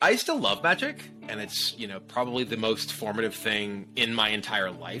I still love Magic, and it's, probably the most formative thing in my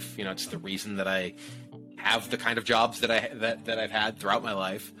entire life. It's the reason that I have the kind of jobs that I've had throughout my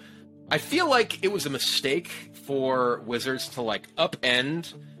life. I feel like it was a mistake for Wizards to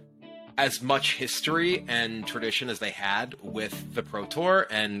upend as much history and tradition as they had with the Pro Tour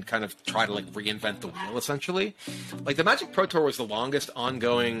and kind of try to reinvent the wheel, essentially. The Magic Pro Tour was the longest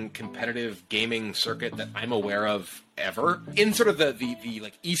ongoing competitive gaming circuit that I'm aware of ever. In sort of the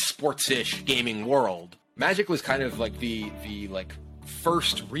esports-ish gaming world, Magic was kind of the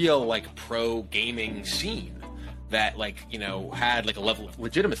first real pro gaming scene that had a level of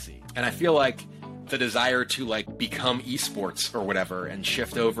legitimacy. And I feel like the desire to become esports or whatever and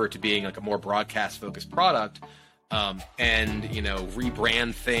shift over to being a more broadcast focused product, and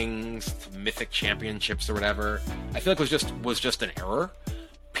rebrand things to Mythic Championships or whatever, I feel like was just an error.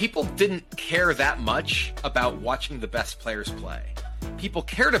 People didn't care that much about watching the best players play. People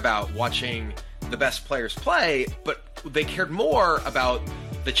cared about watching the best players play, but they cared more about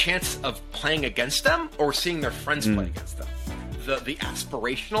the chance of playing against them or seeing their friends play against them. The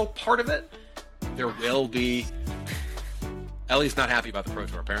aspirational part of it, there will be. Ellie's not happy about the Pro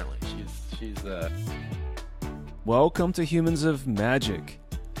Tour, apparently. She's Welcome to Humans of Magic.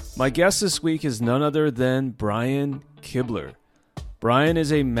 My guest this week is none other than Brian Kibler. Brian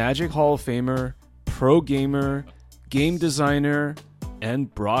is a Magic Hall of Famer, pro gamer, game designer,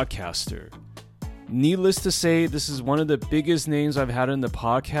 and broadcaster. Needless to say, this is one of the biggest names I've had in the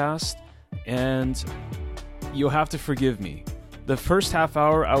podcast, and you'll have to forgive me. The first half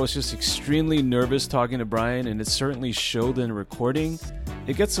hour, I was just extremely nervous talking to Brian, and it certainly showed in recording.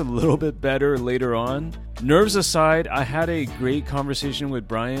 It gets a little bit better later on. Nerves aside, I had a great conversation with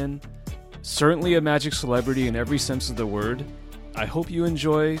Brian. Certainly a Magic celebrity in every sense of the word. I hope you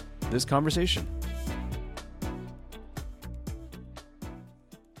enjoy this conversation.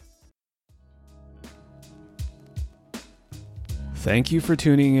 Thank you for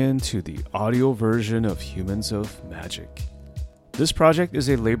tuning in to the audio version of Humans of Magic. This project is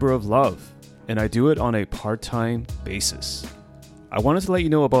a labor of love, and I do it on a part-time basis. I wanted to let you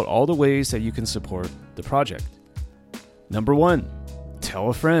know about all the ways that you can support the project. Number 1, tell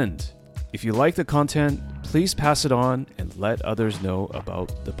a friend. If you like the content, please pass it on and let others know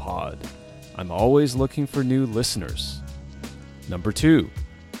about the pod. I'm always looking for new listeners. Number 2,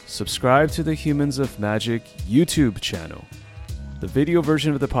 subscribe to the Humans of Magic YouTube channel. The video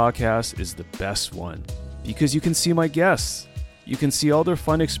version of the podcast is the best one because you can see my guests. You can see all their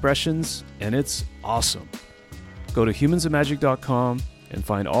fun expressions, and it's awesome. Go to humansofmagic.com and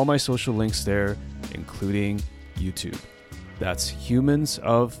find all my social links there, including YouTube. That's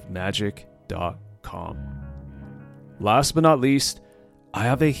humansofmagic.com. Last but not least, I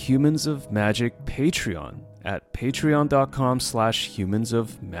have a Humans of Magic Patreon at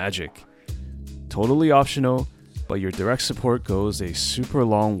patreon.com/humansofmagic. Totally optional, but your direct support goes a super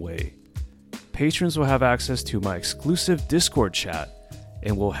long way. Patrons will have access to my exclusive Discord chat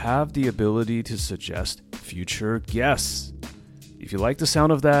and will have the ability to suggest future guests. If you like the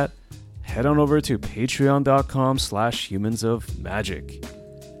sound of that, head on over to patreon.com/humansofmagic.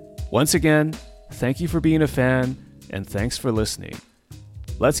 Once again, thank you for being a fan and thanks for listening.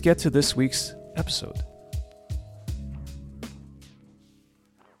 Let's get to this week's episode.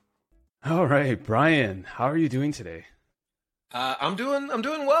 All right, Brian, how are you doing today? I'm doing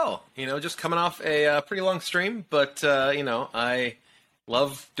well. Just coming off a pretty long stream, but I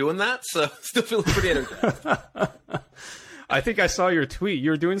love doing that, so still feeling pretty energized. I think I saw your tweet.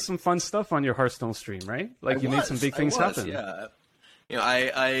 You were doing some fun stuff on your Hearthstone stream, right? You made some big things happen. Yeah.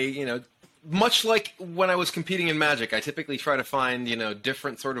 I much like when I was competing in Magic, I typically try to find,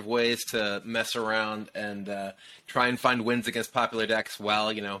 different sort of ways to mess around and try and find wins against popular decks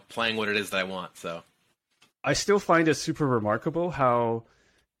while, playing what it is that I want. So I still find it super remarkable how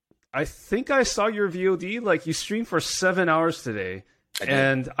I think I saw your VOD, you streamed for 7 hours today.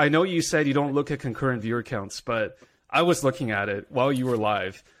 And I know you said you don't look at concurrent viewer counts, but I was looking at it while you were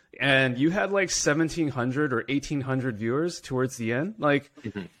live. And you had 1,700 or 1,800 viewers towards the end.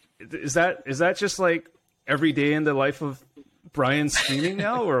 Is that just every day in the life of Brian streaming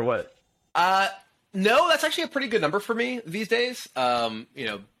now, or what? No, that's actually a pretty good number for me these days. The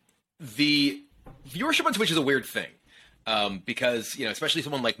viewership on Twitch is a weird thing. Because, especially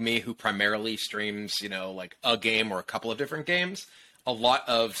someone like me who primarily streams, a game or a couple of different games, a lot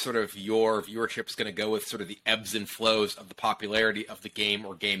of sort of your viewership is going to go with sort of the ebbs and flows of the popularity of the game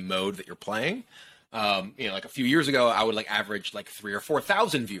or game mode that you're playing. A few years ago, I would average 3,000 or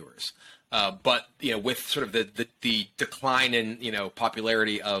 4,000 viewers. But with sort of the decline in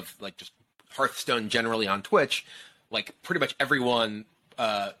popularity of just Hearthstone generally on Twitch, pretty much everyone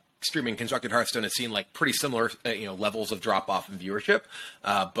streaming Constructed Hearthstone has seen like pretty similar, levels of drop off in viewership.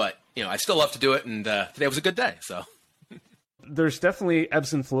 But I still love to do it, and today was a good day. So there's definitely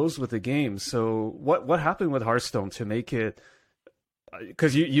ebbs and flows with the game. So what happened with Hearthstone to make it?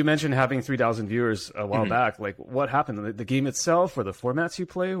 Because you mentioned having 3,000 viewers a while back. Like, what happened? The game itself, or the formats you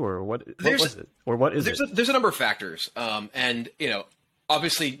play, or what was it? Or what is it? There's a number of factors, and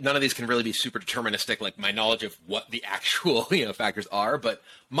obviously none of these can really be super deterministic, like my knowledge of what the actual factors are. But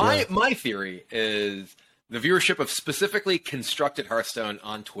my theory is the viewership of specifically Constructed Hearthstone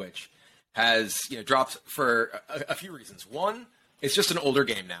on Twitch has dropped for a few reasons. One, it's just an older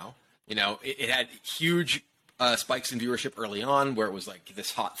game now. It had huge spikes in viewership early on, where it was like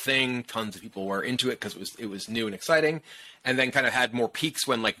this hot thing. Tons of people were into it because it was new and exciting, and then kind of had more peaks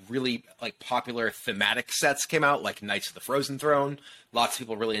when like really like popular thematic sets came out, like Knights of the Frozen Throne. Lots of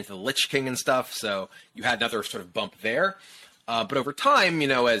people really into the Lich King and stuff, so you had another sort of bump there. But over time,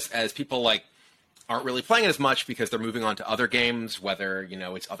 as people like aren't really playing it as much because they're moving on to other games, whether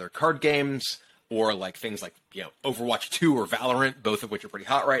it's other card games or like things like Overwatch 2 or Valorant, both of which are pretty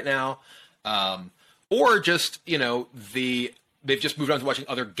hot right now. Or just, they've just moved on to watching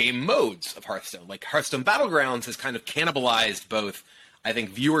other game modes of Hearthstone. Like Hearthstone Battlegrounds has kind of cannibalized both, I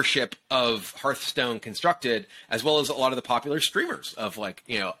think, viewership of Hearthstone Constructed, as well as a lot of the popular streamers of like,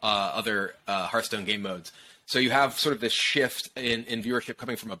 other Hearthstone game modes. So you have sort of this shift in viewership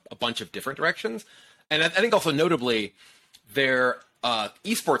coming from a bunch of different directions. And I think also notably, their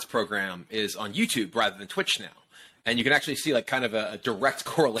esports program is on YouTube rather than Twitch now. And you can actually see like kind of a direct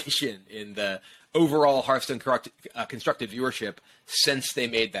correlation in the overall Hearthstone Constructed viewership since they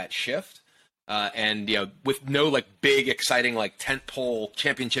made that shift. And with no like big, exciting like tentpole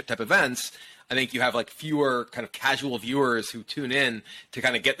championship type events, I think you have like fewer kind of casual viewers who tune in to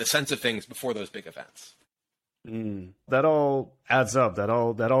kind of get the sense of things before those big events. That all adds up. That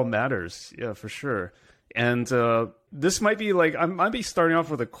all matters. Yeah, for sure. And this might be like I might be starting off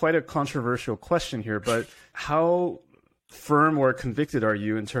with quite a controversial question here, but how firm or convicted are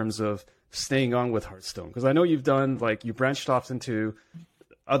you in terms of staying on with Hearthstone? Because I know you've done like you branched off into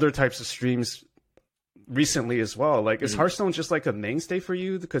other types of streams recently as well. Like, is Hearthstone just like a mainstay for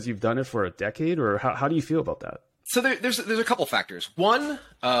you because you've done it for a decade, or how do you feel about that? So there's a couple factors. One,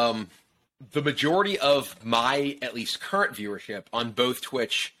 the majority of my at least current viewership on both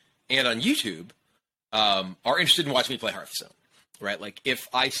Twitch and on YouTube are interested in watching me play Hearthstone, right? Like if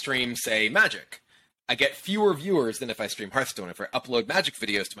I stream, say, Magic, I get fewer viewers than if I stream Hearthstone. If I upload Magic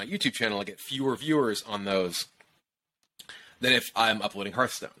videos to my YouTube channel, I get fewer viewers on those than if I'm uploading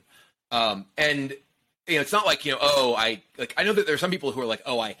Hearthstone. And it's not like I know that there are some people who are like,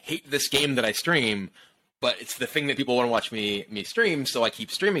 I hate this game that I stream, but it's the thing that people want to watch me stream, so I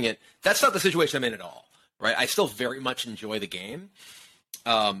keep streaming it. That's not the situation I'm in at all, right? I still very much enjoy the game.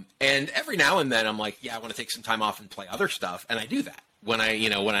 And every now and then I'm like, I want to take some time off and play other stuff, and I do that. When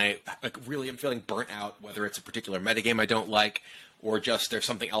I like really am feeling burnt out, whether it's a particular metagame I don't like or just there's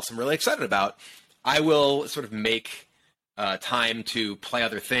something else I'm really excited about, I will sort of make time to play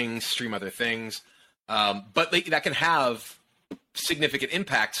other things, stream other things. But that can have significant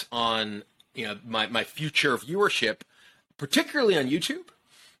impacts on my future viewership, particularly on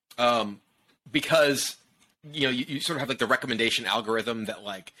YouTube, because you sort of have like the recommendation algorithm that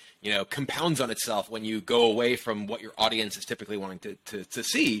like compounds on itself when you go away from what your audience is typically wanting to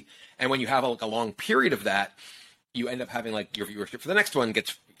see, and when you have like a long period of that, you end up having like your viewership for the next one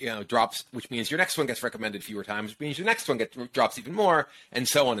gets drops, which means your next one gets recommended fewer times, which means your next one drops even more, and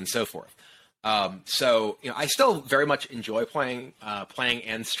so on and so forth. So I still very much enjoy playing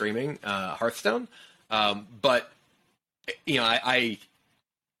and streaming Hearthstone, but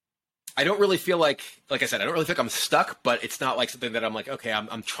I don't really feel like I said, I don't really think I'm stuck, but it's not like something that I'm like, okay,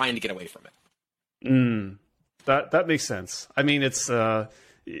 I'm trying to get away from it. That makes sense. I mean, it's the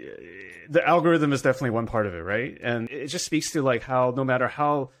algorithm is definitely one part of it, right? And it just speaks to like how no matter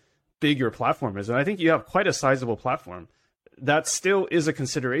how big your platform is, and I think you have quite a sizable platform, that still is a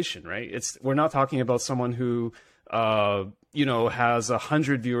consideration, right? We're not talking about someone who has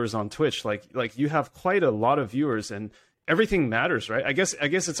 100 viewers on Twitch. Like you have quite a lot of viewers, and everything matters, right? I guess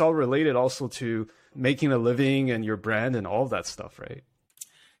it's all related also to making a living and your brand and all of that stuff, right?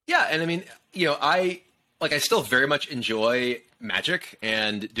 Yeah, and I mean, I still very much enjoy Magic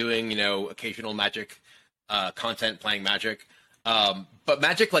and doing, occasional Magic content, playing Magic. But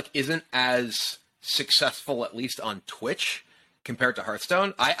Magic isn't as successful, at least on Twitch, compared to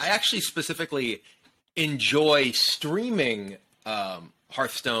Hearthstone. I actually specifically enjoy streaming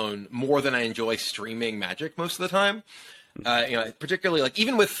Hearthstone more than I enjoy streaming Magic most of the time. Particularly like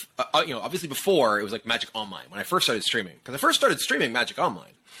even with obviously before it was like Magic Online when I first started streaming, because I first started streaming Magic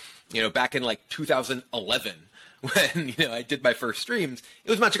Online, back in like 2011 when I did my first streams. It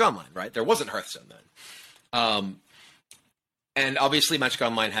was Magic Online, right? There wasn't Hearthstone then. And obviously Magic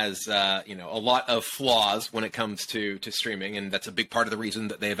Online has a lot of flaws when it comes to streaming, and that's a big part of the reason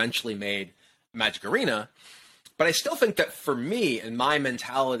that they eventually made Magic Arena. But I still think that for me and my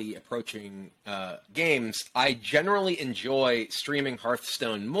mentality approaching games, I generally enjoy streaming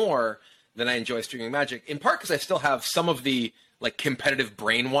Hearthstone more than I enjoy streaming Magic, in part because I still have some of the like competitive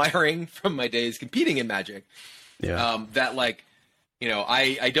brain wiring from my days competing in Magic. Yeah. I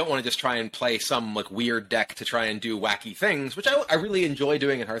don't want to just try and play some like weird deck to try and do wacky things, which I really enjoy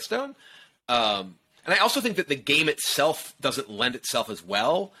doing in Hearthstone. And I also think that the game itself doesn't lend itself as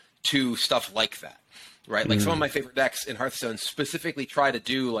well to stuff like that. Right, like some of my favorite decks in Hearthstone specifically try to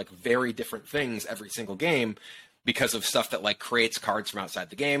do like very different things every single game because of stuff that like creates cards from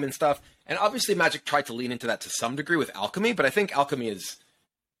outside the game and stuff. And obviously, Magic tried to lean into that to some degree with Alchemy, but I think Alchemy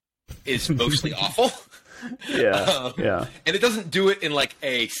is mostly awful. Yeah. And it doesn't do it in like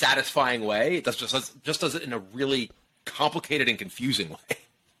a satisfying way. It just does it in a really complicated and confusing way.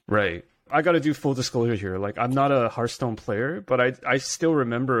 Right. I got to do full disclosure here. Like, I'm not a Hearthstone player, but I still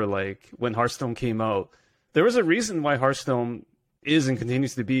remember, like, when Hearthstone came out, there was a reason why Hearthstone is and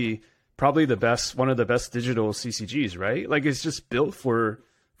continues to be probably one of the best digital CCGs, right? Like, it's just built for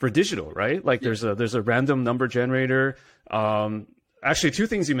digital, right? Like, there's a random number generator. Actually, two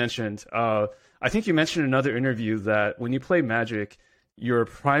things you mentioned. I think you mentioned in another interview that when you play Magic, your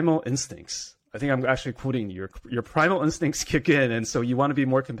primal instincts, I think I'm actually quoting your primal instincts kick in, and so you want to be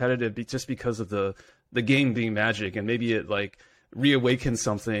more competitive just because of the game being Magic, and maybe it like reawakens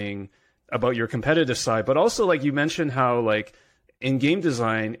something about your competitive side. But also, like you mentioned, how like in game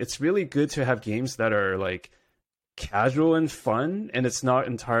design, it's really good to have games that are like casual and fun, and it's not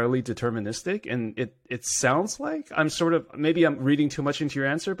entirely deterministic. And it sounds like maybe I'm reading too much into your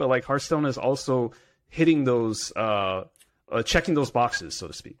answer, but like Hearthstone is also hitting those checking those boxes, so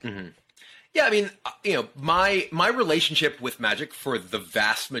to speak. Mm-hmm. Yeah, I mean, my relationship with Magic for the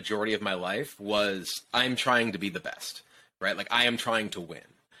vast majority of my life was I'm trying to be the best, right? Like, I am trying to win.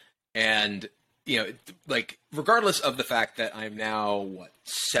 And, like, regardless of the fact that I'm now,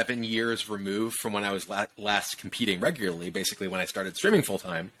 7 years removed from when I was last competing regularly, basically when I started streaming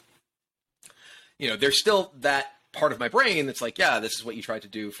full-time, there's still that part of my brain that's like, yeah, this is what you tried to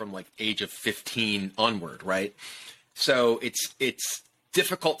do from, like, age of 15 onward, right? So it's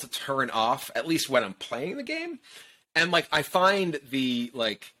difficult to turn off, at least when I'm playing the game. And like I find the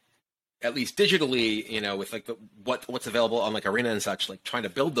like at least digitally, with like what's available on like Arena and such, like trying to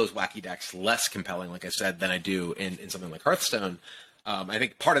build those wacky decks less compelling, like I said, than I do in something like Hearthstone. I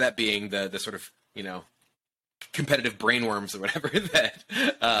think part of that being the sort of competitive brainworms or whatever that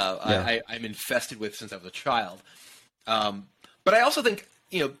I'm infested with since I was a child. But I also think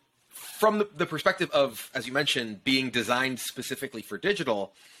from the perspective of, as you mentioned, being designed specifically for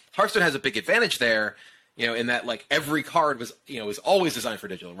digital, Hearthstone has a big advantage there, in that like every card was always designed for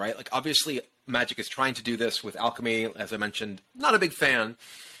digital, right? Like obviously Magic is trying to do this with Alchemy, as I mentioned, not a big fan,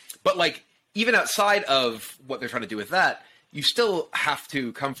 but like even outside of what they're trying to do with that, you still have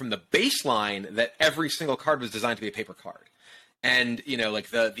to come from the baseline that every single card was designed to be a paper card. And, like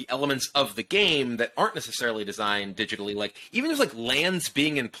the elements of the game that aren't necessarily designed digitally, like even just like lands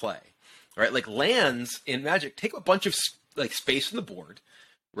being in play. Right, like lands in Magic take a bunch of like space on the board,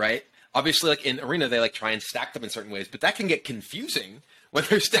 right? Obviously, like in Arena, they like try and stack them in certain ways, but that can get confusing when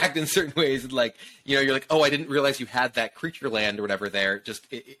they're stacked in certain ways. And like, you're like, oh, I didn't realize you had that creature land or whatever there. Just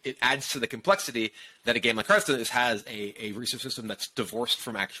it adds to the complexity that a game like Hearthstone has a resource system that's divorced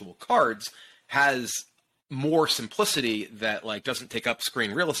from actual cards, has more simplicity that like doesn't take up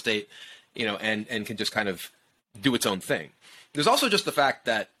screen real estate, and can just kind of do its own thing. There's also just the fact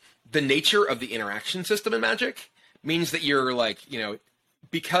that the nature of the interaction system in Magic means that you're like,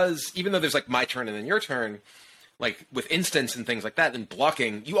 because even though there's like my turn and then your turn, like with instants and things like that and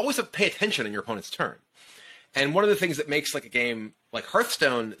blocking, you always have to pay attention on your opponent's turn. And one of the things that makes like a game like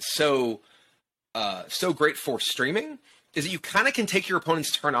Hearthstone so great for streaming is that you kind of can take your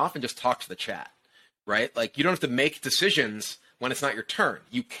opponent's turn off and just talk to the chat, right? Like you don't have to make decisions when it's not your turn.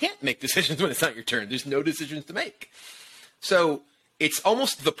 You can't make decisions when it's not your turn. There's no decisions to make. So it's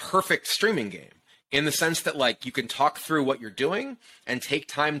almost the perfect streaming game in the sense that like you can talk through what you're doing and take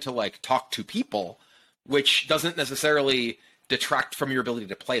time to like talk to people, which doesn't necessarily detract from your ability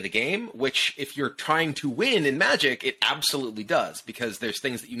to play the game, which if you're trying to win in Magic, it absolutely does, because there's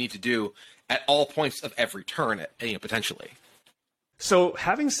things that you need to do at all points of every turn, potentially. So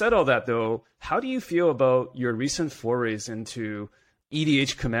having said all that, though, how do you feel about your recent forays into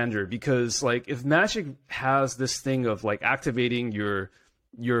EDH Commander? Because like, if Magic has this thing of like activating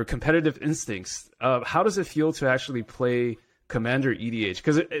your competitive instincts, how does it feel to actually play Commander EDH?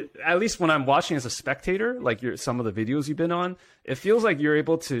 Because at least when I'm watching as a spectator, like some of the videos you've been on, it feels like you're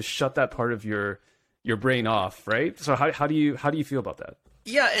able to shut that part of your brain off, right? So how do you feel about that?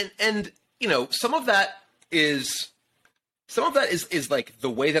 Yeah, and you know, some of that is like the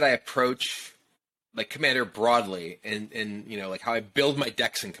way that I approach like Commander broadly, and you know, like how I build my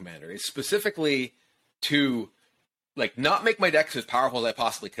decks in Commander is specifically to like not make my decks as powerful as I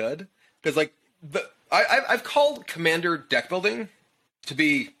possibly could, because like I've called Commander deck building to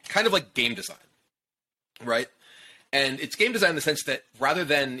be kind of like game design, right? And it's game design in the sense that rather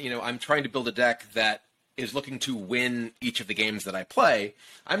than, you know, I'm trying to build a deck that is looking to win each of the games that I play,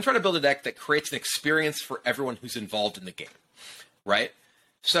 I'm trying to build a deck that creates an experience for everyone who's involved in the game, right?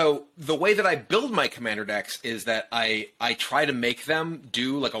 So the way that I build my Commander decks is that I try to make them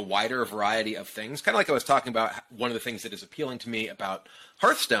do like a wider variety of things. Kind of like I was talking about, one of the things that is appealing to me about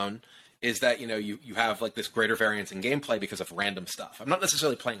Hearthstone is that, you know, you have like this greater variance in gameplay because of random stuff. I'm not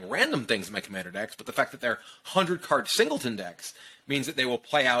necessarily playing random things in my Commander decks, but the fact that they're 100-card singleton decks means that they will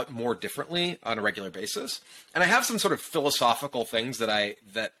play out more differently on a regular basis. And I have some sort of philosophical things that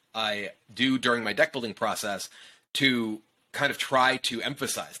I do during my deck building process to kind of try to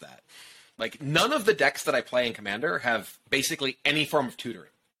emphasize that. Like, none of the decks that I play in Commander have basically any form of tutoring,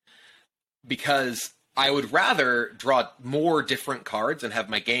 because I would rather draw more different cards and have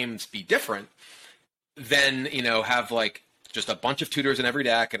my games be different than, you know, have like just a bunch of tutors in every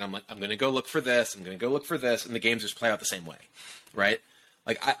deck, and I'm like, I'm going to go look for this, I'm going to go look for this, and the games just play out the same way, right?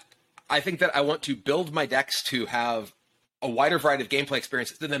 Like, I think that I want to build my decks to have a wider variety of gameplay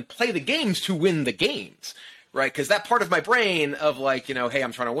experiences and then play the games to win the games, right? Because that part of my brain of like, you know, hey,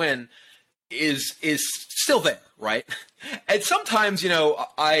 I'm trying to win is still there, right? And sometimes, you know,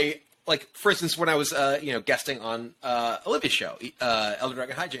 like, for instance, when I was, you know, guesting on Olivia's show, Elder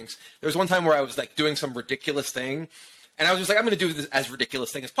Dragon Hijinks, there was one time where I was, like, doing some ridiculous thing, and I was just like, I'm going to do this as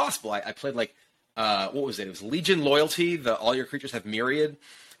ridiculous thing as possible. I played, like, what was it? It was Legion Loyalty, all your creatures have Myriad, and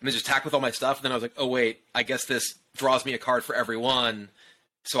then just attack with all my stuff, and then I was like, oh, wait, I guess this draws me a card for every one,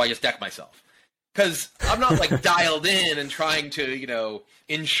 so I just deck myself. Because I'm not, like, dialed in and trying to, you know,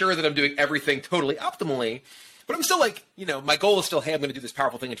 ensure that I'm doing everything totally optimally. But I'm still like, you know, my goal is still, hey, I'm going to do this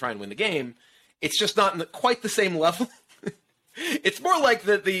powerful thing and try and win the game. It's just not in quite the same level. It's more like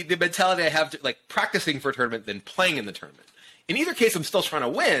the mentality I have to, like, practicing for a tournament than playing in the tournament. In either case, I'm still trying to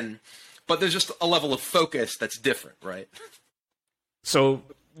win, but there's just a level of focus that's different, right? So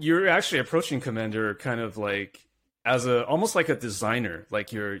you're actually approaching Commander kind of like as almost like a designer.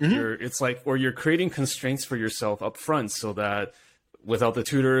 Like you're it's like, or you're creating constraints for yourself up front so that without the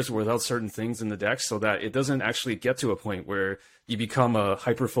tutors, without certain things in the deck, so that it doesn't actually get to a point where you become a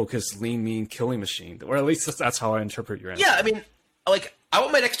hyper-focused, lean, mean killing machine. Or at least that's how I interpret your answer. Yeah, I mean, like, I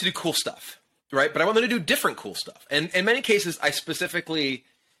want my decks to do cool stuff, right? But I want them to do different cool stuff. And in many cases, I specifically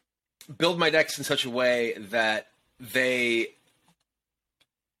build my decks in such a way that they,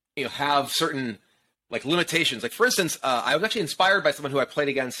 you know, have certain, like, limitations. Like, for instance, I was actually inspired by someone who I played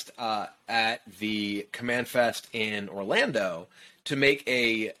against at the Command Fest in Orlando to make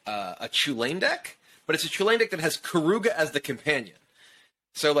a Chulane deck, but it's a Chulane deck that has Karuga as the companion.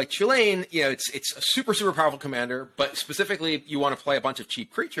 So, like, Chulane, you know, it's a super, super powerful commander, but specifically you want to play a bunch of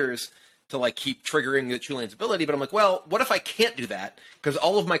cheap creatures to, like, keep triggering the Chulane's ability. But I'm like, well, what if I can't do that? Because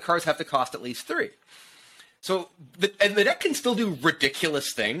all of my cards have to cost at least 3. So, the deck can still do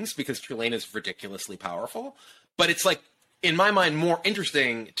ridiculous things because Chulane is ridiculously powerful, but it's, like, in my mind, more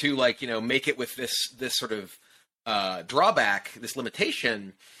interesting to, like, you know, make it with this sort of drawback, this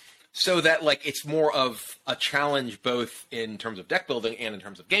limitation, so that, like, it's more of a challenge both in terms of deck building and in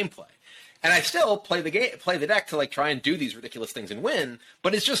terms of gameplay. And I still play the deck to, like, try and do these ridiculous things and win,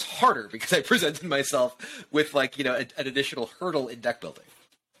 but it's just harder because I presented myself with, like, you know, an additional hurdle in deck building.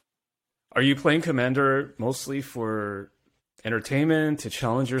 Are you playing Commander mostly for entertainment, to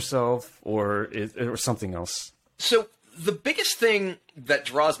challenge yourself, or something else? So the biggest thing that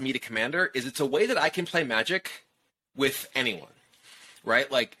draws me to Commander is it's a way that I can play Magic with anyone, right?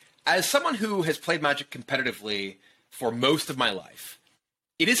 Like, as someone who has played Magic competitively for most of my life,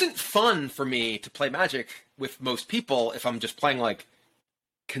 it isn't fun for me to play Magic with most people if I'm just playing, like,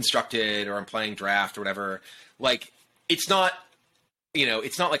 Constructed or I'm playing Draft or whatever. Like, it's not, you know,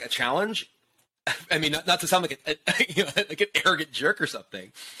 it's not like a challenge. I mean, not to sound like you know, like an arrogant jerk or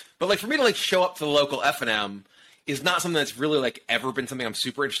something, but, like, for me to, like, show up to the local F&M is not something that's really, like, ever been something I'm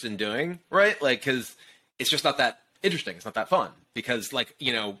super interested in doing, right? Like, because it's just not that interesting. It's not that fun because, like,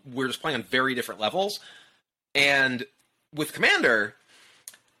 you know, we're just playing on very different levels. And with Commander,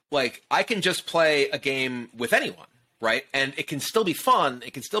 like, I can just play a game with anyone, right? And it can still be fun.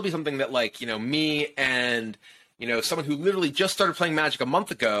 It can still be something that, like, you know, me and, you know, someone who literally just started playing Magic a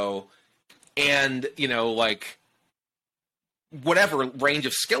month ago and, you know, like, whatever range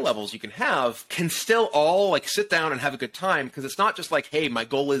of skill levels you can have can still all, like, sit down and have a good time, because it's not just like, hey, my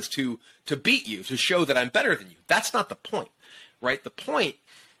goal is to beat you, to show that I'm better than you. That's not the point, right? The point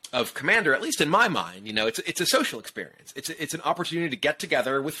of Commander, at least in my mind, you know, it's a social experience. It's an opportunity to get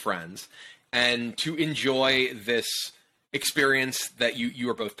together with friends and to enjoy this experience that you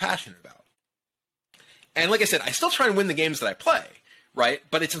are both passionate about. And like I said, I still try and win the games that I play, right?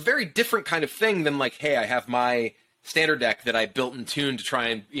 But it's a very different kind of thing than, like, hey, I have my standard deck that I built and tuned to try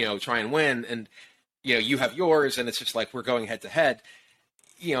and win, and, you know, you have yours, and it's just like we're going head to head.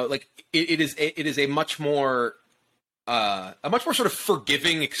 You know, like, it is a much more sort of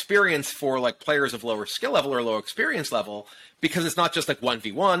forgiving experience for, like, players of lower skill level or low experience level, because it's not just like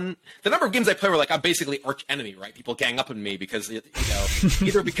 1v1. The number of games I play where, like, I'm basically arch enemy, right? People gang up on me because, you know,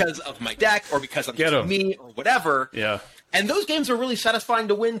 either because of my deck or because I'm just me or whatever. Yeah. And those games are really satisfying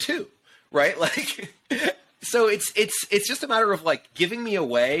to win too, right? Like, so it's just a matter of, like, giving me a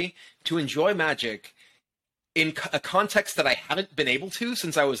way to enjoy Magic in a context that I haven't been able to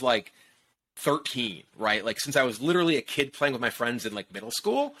since I was, like, 13, right? Like, since I was literally a kid playing with my friends in, like, middle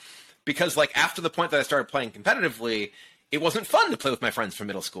school, because, like, after the point that I started playing competitively, it wasn't fun to play with my friends from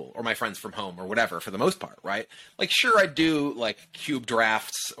middle school or my friends from home or whatever, for the most part, right? Like, sure, I do, like, cube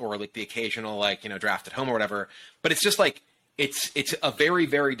drafts or, like, the occasional, like, you know, draft at home or whatever, but it's just, like, it's a very,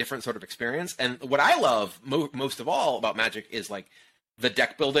 very different sort of experience. And what I love most of all about Magic is, like, the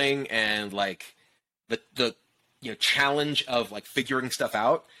deck building and, like, the you know, challenge of, like, figuring stuff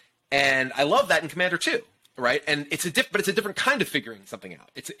out. And I love that in Commander too, right? And it's a different kind of figuring something out.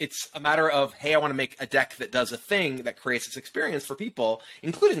 It's a matter of, hey, I want to make a deck that does a thing that creates this experience for people,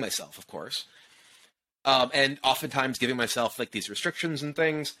 including myself, of course. And oftentimes giving myself, like, these restrictions and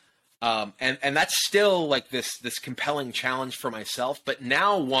things. And that's still, like, this compelling challenge for myself, but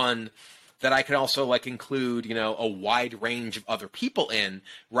now one that I can also, like, include, you know, a wide range of other people in,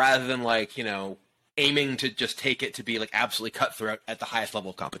 rather than, like, you know, aiming to just take it to be, like, absolutely cutthroat at the highest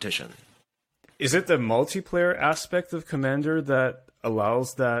level of competition. Is it the multiplayer aspect of Commander that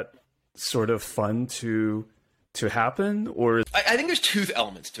allows that sort of fun to happen, or I think there's two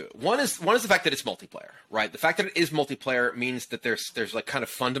elements to it. One is the fact that it's multiplayer, right? The fact that it is multiplayer means that there's like kind of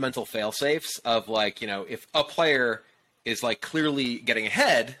fundamental fail safes of, like, you know, if a player is, like, clearly getting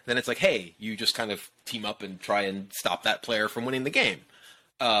ahead, then it's like, hey, you just kind of team up and try and stop that player from winning the game.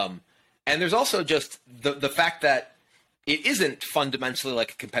 And there's also just the fact that it isn't fundamentally,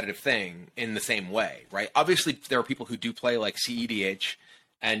 like, a competitive thing in the same way, right? Obviously, there are people who do play, like, CEDH,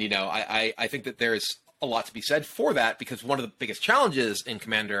 and, you know, I think that there's a lot to be said for that, because one of the biggest challenges in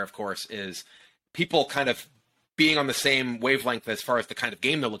Commander, of course, is people kind of being on the same wavelength as far as the kind of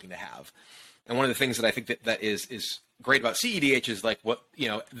game they're looking to have. And one of the things that I think that is great about CEDH is, like, what, you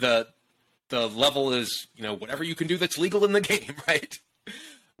know, the level is, you know, whatever you can do that's legal in the game, right?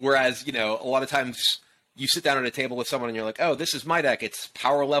 Whereas, you know, a lot of times you sit down at a table with someone and you're like, oh, this is my deck. It's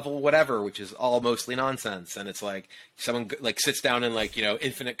power level whatever, which is all mostly nonsense. And it's like someone, like, sits down and, like, you know,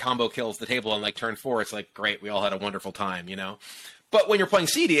 infinite combo kills the table on, like, turn 4. It's like, great, we all had a wonderful time, you know? But when you're playing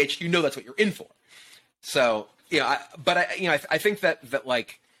CDH, you know that's what you're in for. So, you know, I think that,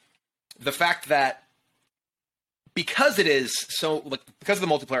 like, the fact that because it is so, like, because of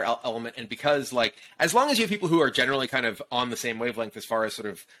the multiplayer element, and because, like, as long as you have people who are generally kind of on the same wavelength as far as sort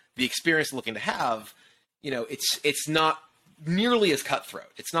of the experience they're looking to have, you know, it's not nearly as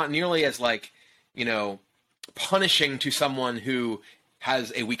cutthroat. It's not nearly as, like, you know, punishing to someone who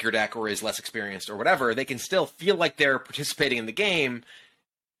has a weaker deck or is less experienced or whatever. They can still feel like they're participating in the game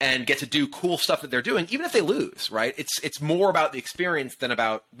and get to do cool stuff that they're doing, even if they lose, right? It's more about the experience than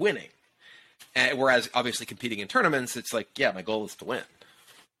about winning. Whereas, obviously, competing in tournaments, it's like, yeah, my goal is to win.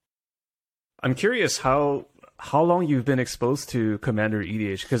 I'm curious how long you've been exposed to Commander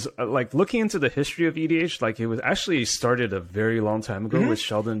EDH, because, like, looking into the history of EDH, like, it was actually started a very long time ago with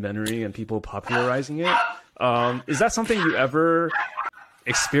Sheldon Menery and people popularizing it. Is that something you ever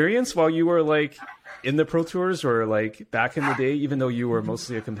experienced while you were, like, in the Pro Tours, or, like, back in the day, even though you were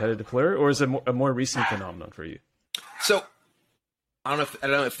mostly a competitive player, or is it a more recent phenomenon for you? So, I don't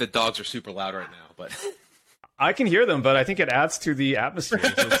know if the dogs are super loud right now, but I can hear them, but I think it adds to the atmosphere.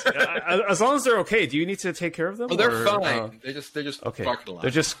 Just, as long as they're okay. Do you need to take care of them? Oh, they're fine. They're just okay. barking a lot. They're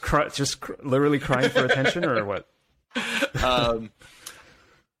just literally crying for attention, or what?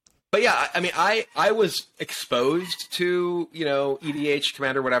 But yeah, I mean, I was exposed to, you know, EDH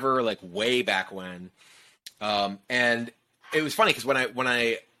Commander, whatever, like way back when. And it was funny because when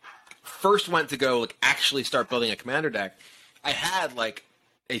I first went to go like actually start building a Commander deck, I had like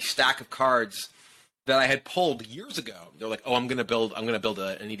a stack of cards that I had pulled years ago. They're like, oh, I'm gonna build an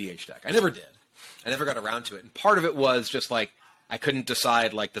EDH deck. I never did. I never got around to it. And part of it was just like I couldn't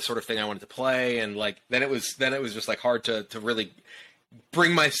decide like the sort of thing I wanted to play, and like then it was just like hard to really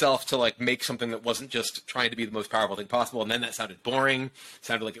bring myself to like make something that wasn't just trying to be the most powerful thing possible. And then that sounded boring. It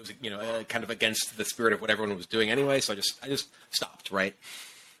sounded like it was, you know, kind of against the spirit of what everyone was doing anyway. So I just stopped, right?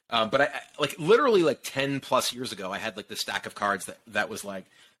 But I like literally like 10 plus years ago, I had like this stack of cards that was like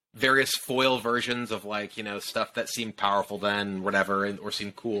various foil versions of like, you know, stuff that seemed powerful then, whatever, or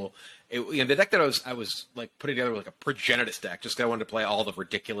seemed cool. The deck that I was like putting together was like a Progenitus deck, just because I wanted to play all the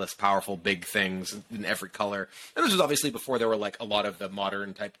ridiculous, powerful, big things in every color. And this was obviously before there were like a lot of the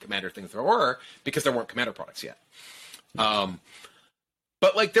modern type Commander things there were, because there weren't Commander products yet.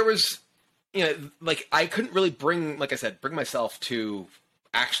 But like there was, you know, like I couldn't really bring myself to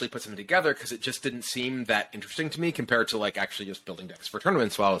actually put something together because it just didn't seem that interesting to me compared to like actually just building decks for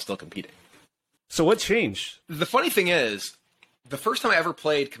tournaments while I was still competing. So what changed? The funny thing is, the first time I ever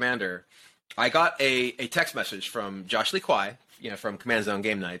played Commander, I got a text message from Josh Lee Kwai, you know, from Command Zone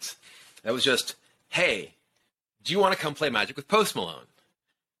Game Nights. That was just, hey, do you want to come play Magic with Post Malone?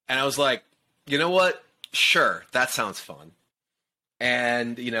 And I was like, you know what? Sure, that sounds fun.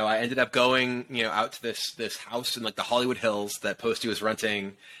 And, you know, I ended up going, you know, out to this house in like the Hollywood Hills that Posty was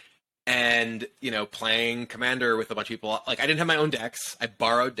renting, and, you know, playing Commander with a bunch of people. Like, I didn't have my own decks. I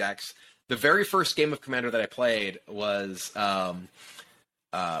borrowed decks. The very first game of Commander that I played was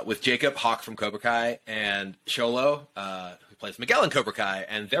with Jacob Hawk from Cobra Kai and Sholo, who plays Miguel in Cobra Kai,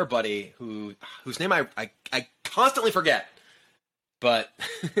 and their buddy, whose name I constantly forget. But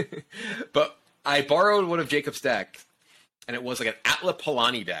but I borrowed one of Jacob's decks, and it was like an Atla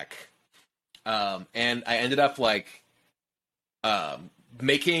Palani deck. And I ended up like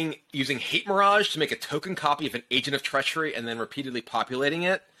using Hate Mirage to make a token copy of an Agent of Treachery and then repeatedly populating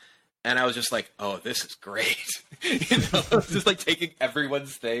it. And I was just like, oh, this is great. You know, I was just like taking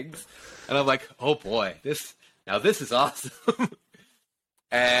everyone's things. And I'm like, oh boy, this is awesome.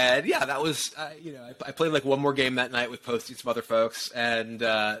 And yeah, that was, you know, I played like one more game that night with Posty and some other folks, and,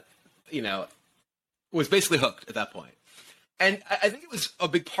 you know, was basically hooked at that point. And I think it was a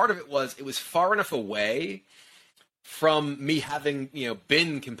big part of it was far enough away from me having, you know,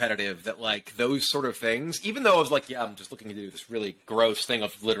 been competitive that like those sort of things, even though I was like, yeah, I'm just looking to do this really gross thing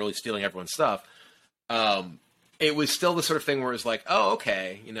of literally stealing everyone's stuff. It was still the sort of thing where it was like, oh,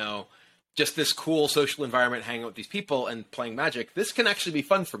 okay, you know, just this cool social environment, hanging out with these people and playing Magic. This can actually be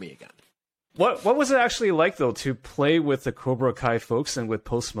fun for me again. What was it actually like though to play with the Cobra Kai folks and with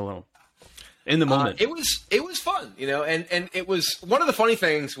Post Malone in the moment? It was fun, you know, and it was one of the funny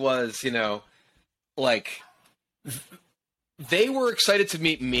things was, you know, like they were excited to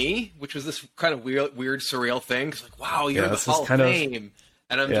meet me, which was this kind of weird surreal thing. Cause like, wow, you're in the Hall of Fame.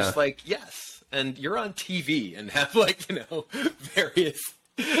 And I'm just like, yes. And you're on TV and have like, you know, various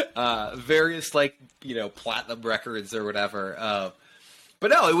like, you know, platinum records or whatever.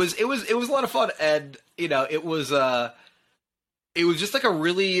 But no, it was a lot of fun. And, you know, it was just like a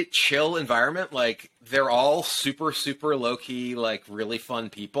really chill environment. Like they're all super, super low key, like really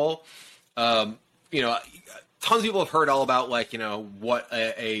fun people. You know, tons of people have heard all about like, you know, what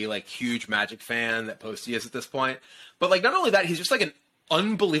a like huge Magic fan that Posty is at this point. But like, not only that, he's just like an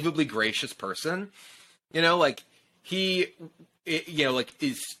unbelievably gracious person, you know, like you know, like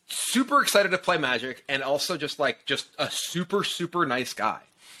is super excited to play Magic and also just a super, super nice guy.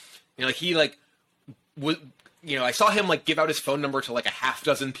 You know, like he like would, you know, I saw him like give out his phone number to like a half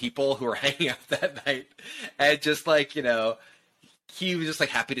dozen people who were hanging out that night, and just like, you know, he was just like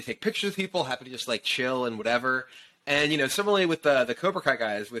happy to take pictures with people, happy to just like chill and whatever. And, you know, similarly with the Cobra Kai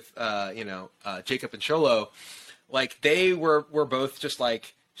guys, with, you know, Jacob and Sholo, like they were both just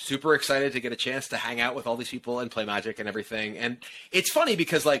like super excited to get a chance to hang out with all these people and play Magic and everything. And it's funny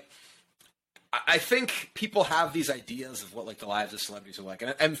because like, I think people have these ideas of what like the lives of celebrities are like.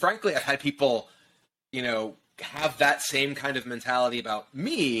 And frankly, I've had people, you know, have that same kind of mentality about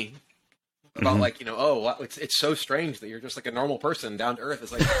me. About like, you know, oh, it's so strange that you're just like a normal person down to earth.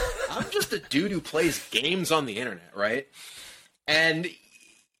 It's like, I'm just a dude who plays games on the internet, right? And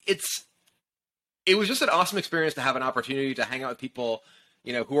it was just an awesome experience to have an opportunity to hang out with people,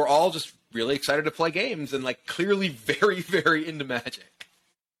 you know, who are all just really excited to play games and like clearly very, very into Magic.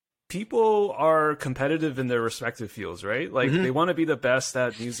 People are competitive in their respective fields, right? Like they want to be the best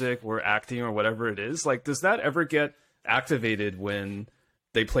at music or acting or whatever it is. Like, does that ever get activated when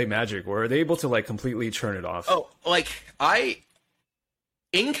they play Magic, or are they able to like completely turn it off? Oh, like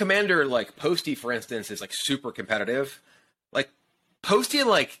in Commander, like Posty, for instance, is like super competitive. Like Posty and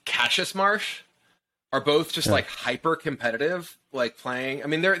like Cassius Marsh are both just like hyper competitive, like playing. I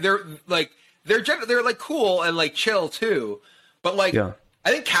mean, they're like they're like cool and like chill too, but like I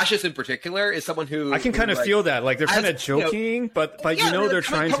think Cassius in particular is someone who I can kind of like, feel that, like they're kind of joking, but they're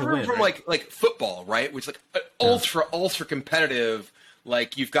trying to win. From right? like football, right? Which is like ultra competitive.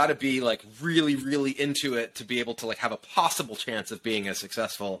 Like you've got to be like really into it to be able to like have a possible chance of being as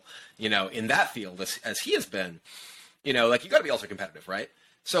successful, in that field as he has been. Like you got to be ultra competitive, right?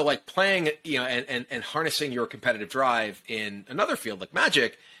 So like playing, and harnessing your competitive drive in another field like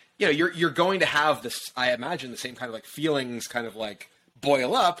Magic, you're going to have this. I imagine the same kind of like feelings, kind of like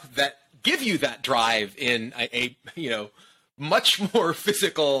boil up that give you that drive in a much more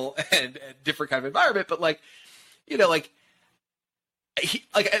physical and different kind of environment. But like,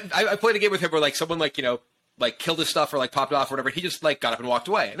 I played a game with him where like someone like like killed his stuff or like popped off or whatever. He just like got up and walked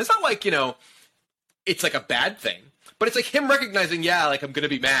away, and it's not like it's like a bad thing, but it's like him recognizing, like I'm gonna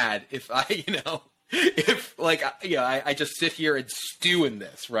be mad if I if like I just sit here and stew in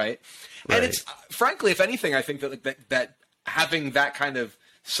this, right? And it's frankly, if anything, I think that like that having that kind of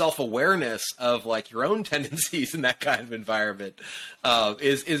self-awareness of like your own tendencies in that kind of environment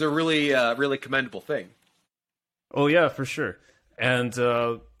is a really commendable thing. Oh yeah, for sure. And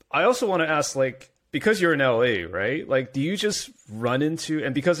I also want to ask, like, because you're in LA, right? Like, do you just run into,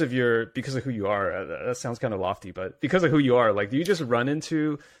 and because of who you are, that sounds kind of lofty, but because of who you are, like, do you just run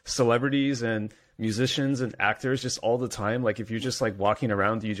into celebrities and musicians and actors just all the time? Like, if you're just like walking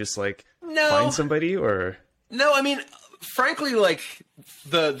around, do you just like find somebody or? No, I mean, frankly, like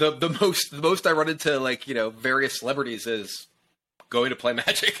the most I run into like various celebrities is going to play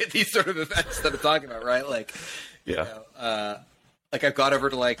Magic at these sort of events that I'm talking about, right? Like, like I've got over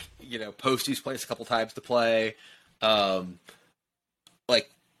to like Posty's place a couple times to play. Like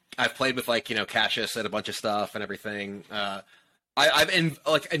I've played with like Cassius and a bunch of stuff and everything. I've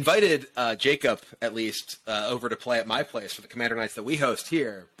invited Jacob at least over to play at my place for the Commander nights that we host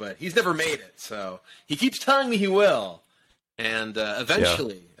here, but he's never made it. So he keeps telling me he will, and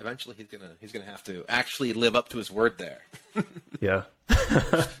eventually he's gonna have to actually live up to his word there. Yeah.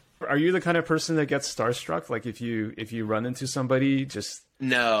 Are you the kind of person that gets starstruck? Like if you run into somebody, just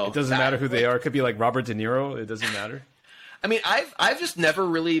no, it doesn't matter who they are. It could be like Robert De Niro. It doesn't matter. I mean, I've just never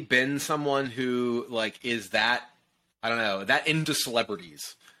really been someone who like is that, I don't know, that into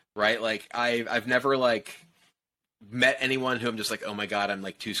celebrities, right? Like I've never like met anyone who I'm just like, oh my God, I'm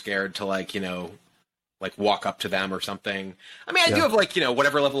like too scared to like, like walk up to them or something. I mean, I do have like,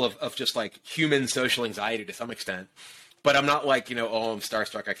 whatever level of just like human social anxiety to some extent, but I'm not like, oh, I'm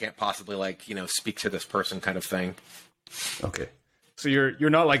starstruck, I can't possibly like, speak to this person kind of thing. Okay. So you're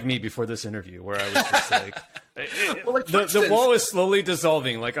not like me before this interview where I was just like, well, like the wall is slowly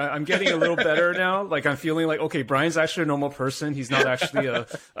dissolving. Like I'm getting a little better now. Like I'm feeling like, okay, Brian's actually a normal person. He's not actually a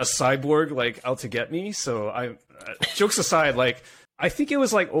cyborg like out to get me. So jokes aside, like I think it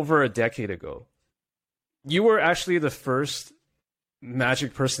was like over a decade ago. You were actually the first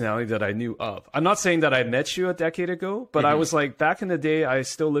Magic personality that I knew of. I'm not saying that I met you a decade ago, but I was like, back in the day, I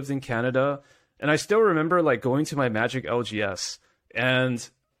still lived in Canada, and I still remember like going to my Magic LGS, and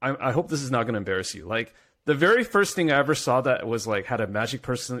I hope this is not going to embarrass you. Like the very first thing I ever saw that was like had a Magic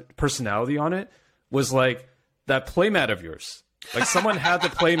personality on it was like that playmat of yours. Like someone had the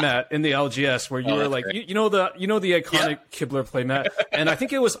playmat in the LGS where you were like, you know the iconic Kibler playmat, and I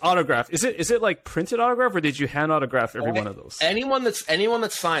think it was autographed. Is it like printed autograph, or did you hand autograph every one of those? Anyone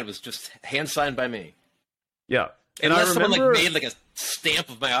that's signed was just hand signed by me. Yeah, and unless someone like made like a stamp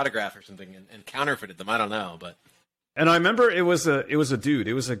of my autograph or something and counterfeited them, I don't know, but. And I remember it was a dude.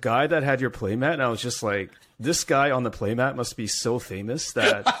 It was a guy that had your playmat, and I was just like, this guy on the playmat must be so famous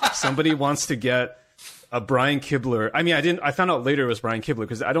that somebody wants to get a Brian Kibler. I mean, I found out later it was Brian Kibler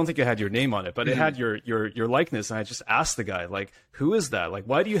because I don't think it had your name on it, but it had your likeness. And I just asked the guy, like, who is that? Like,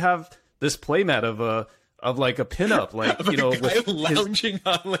 why do you have this playmat of like a pinup, like with lounging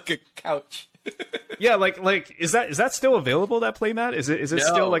on like a couch? Yeah, like is that still available? That playmat is it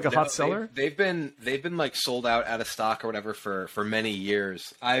still like a hot seller? They've been like sold out of stock or whatever for many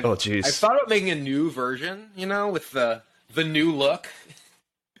years. I've thought about making a new version, with the new look.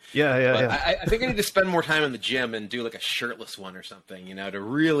 Yeah. I think I need to spend more time in the gym and do like a shirtless one or something, to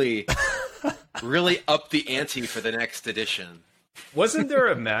really, really up the ante for the next edition. Wasn't there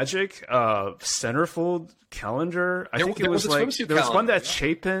a Magic centerfold calendar? I think it was like there was one that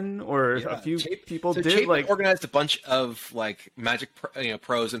Chapin or a few people did. Chapin like organized a bunch of like Magic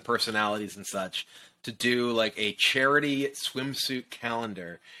pros and personalities and such to do like a charity swimsuit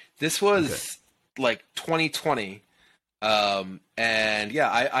calendar. This was like 2020, and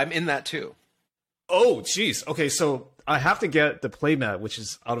yeah, I'm in that too. Oh, geez. Okay, so I have to get the playmat, which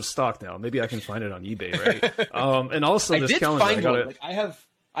is out of stock now. Maybe I can find it on eBay, right? And also this calendar. Find one. Like,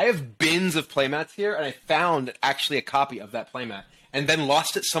 I have bins of playmats here, and I found actually a copy of that playmat, and then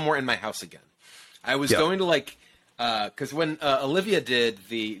lost it somewhere in my house again. I was going to like, because when Olivia did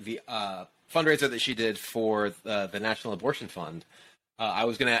the fundraiser that she did for the National Abortion Fund, I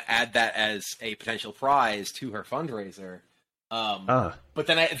was going to add that as a potential prize to her fundraiser. But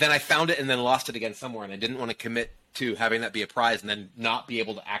then I found it and then lost it again somewhere, and I didn't want to commit to having that be a prize and then not be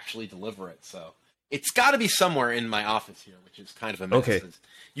able to actually deliver it. So it's got to be somewhere in my office here, which is kind of a mess. Okay.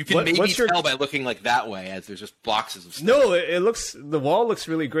 You can maybe tell by looking like that way, as there's just boxes of stuff. No, the wall looks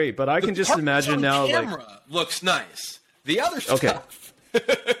really great, but I can just imagine now. The camera looks nice. The other stuff. Okay. So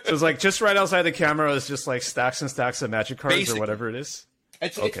it's like just right outside the camera is just like stacks and stacks of magic cards basically, or whatever it is.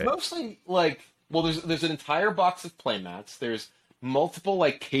 It's mostly like, well, there's an entire box of playmats. There's multiple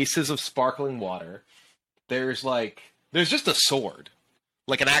like cases of sparkling water. There's just a sword,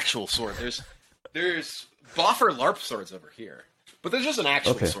 like an actual sword. There's Boffer LARP swords over here, but there's just an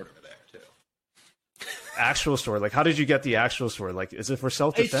actual sword over there too. Actual sword? Like, how did you get the actual sword? Like, is it for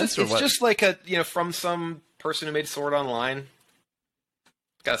self-defense or what? It's just like from some person who made a sword online.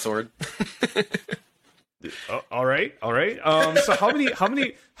 Got a sword. All right. So how many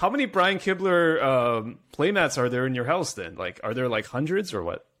Brian Kibler playmats are there in your house then? Like, are there like hundreds or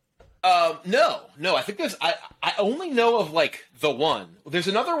what? No. I think there's. I only know of like the one. There's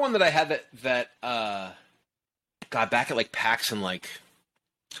another one that I had that got back at like PAX in like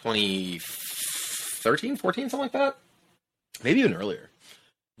 2013, 14, something like that. Maybe even earlier.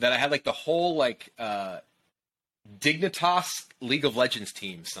 That I had like the whole like Dignitas League of Legends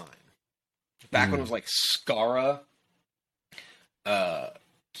team sign. Back when it was like Scara,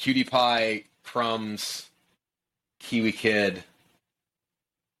 Cutie Pie, Crumbs, Kiwi Kid,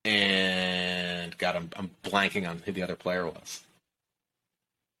 and God, I'm blanking on who the other player was.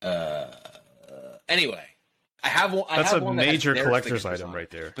 Anyway, I have one. That's have a one major that collector's item right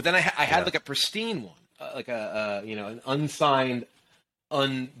there. But then I had like a pristine one, like an unsigned,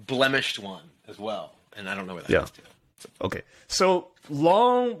 unblemished one as well, and I don't know where that is too. So. Okay, so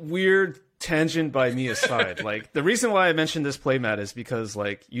long, weird tangent by me aside, like the reason why I mentioned this playmat is because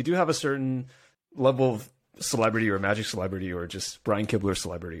like you do have a certain level of celebrity or magic celebrity or just Brian Kibler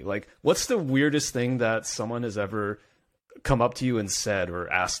celebrity. Like, what's the weirdest thing that someone has ever come up to you and said or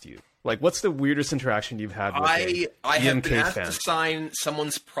asked you? Like, what's the weirdest interaction you've had with I have been asked to sign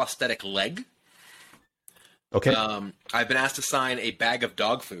someone's prosthetic leg. Okay. I've been asked to sign a bag of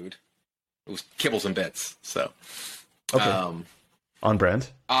dog food. It was Kibbles and Bits. So, okay. On brand.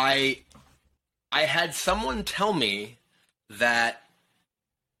 I had someone tell me that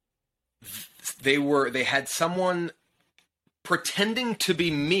they had someone pretending to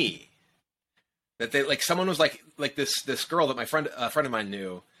be me. That they like someone was like this girl that a friend of mine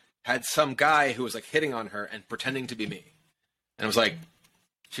knew had some guy who was like hitting on her and pretending to be me. And I was like,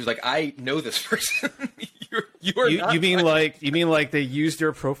 she was like, I know this person. You mean like they used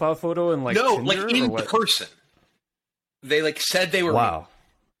your profile photo and like no, Tinder, like in person. They like said they were me.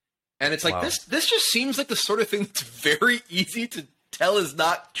 And it's like this just seems like the sort of thing that's very easy to tell is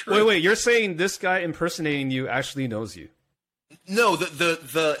not true. Wait, you're saying this guy impersonating you actually knows you? No,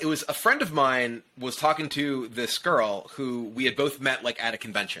 it was a friend of mine was talking to this girl who we had both met like at a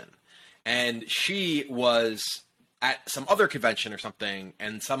convention. And she was at some other convention or something,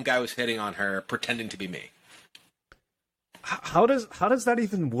 and some guy was hitting on her pretending to be me. How does that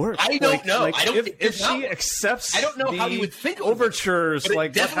even work? I don't know. Like, I don't if she accepts, I don't know how you would think overtures. But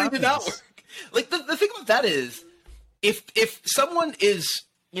like, it definitely did not work. Like the thing about that is, if someone is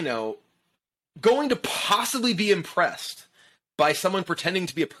going to possibly be impressed by someone pretending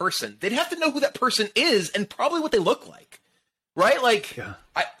to be a person, they'd have to know who that person is and probably what they look like, right? Like,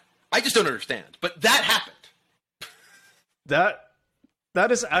 I just don't understand. But that happened.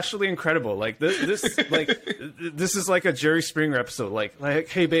 That is actually incredible. Like this is like a Jerry Springer episode. Like,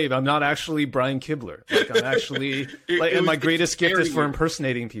 hey babe, I'm not actually Brian Kibler. Like, I'm actually and my greatest gift is for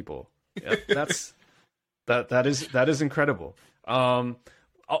impersonating people. Yeah, that is incredible.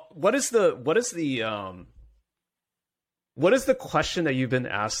 What is the question that you've been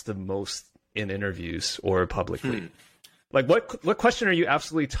asked the most in interviews or publicly? Like, what question are you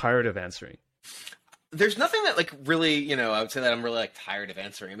absolutely tired of answering? There's nothing that like really, I would say that I'm really like tired of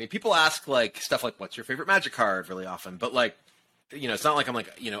answering. I mean, people ask like stuff like, "What's your favorite Magic card?" really often, but like, it's not like I'm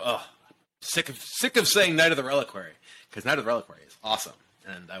like, sick of saying Knight of the Reliquary, because Knight of the Reliquary is awesome,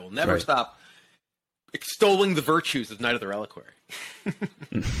 and I will never stop extolling the virtues of Knight of the Reliquary.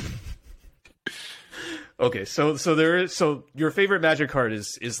 Okay, so your favorite Magic card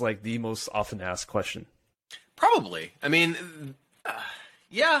is like the most often asked question. Probably. I mean,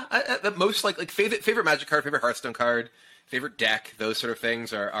 yeah. Most like favorite Magic card, favorite Hearthstone card, favorite deck. Those sort of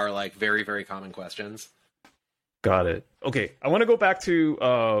things are like very, very common questions. Got it. Okay, I want to go back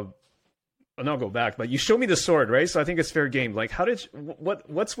to not go back, but you showed me the sword, right? So I think it's fair game. Like,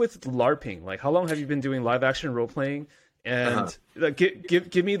 what's with LARPing? Like, how long have you been doing live action role playing? And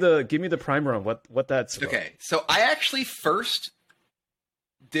give me the primer on what that's about. Okay, so I actually first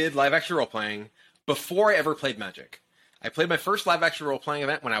did live action role playing before I ever played Magic. I played my first live action role playing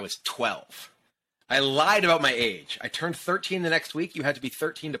event when I was 12. I lied about my age. I turned 13 the next week. You had to be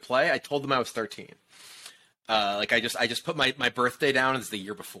 13 to play. I told them I was 13. Like I just put my birthday down as the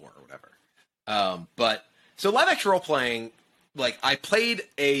year before or whatever. But so live action role playing, like I played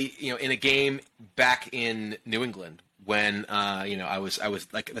in a game back in New England when I was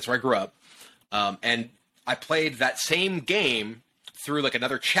like, that's where I grew up. And I played that same game through like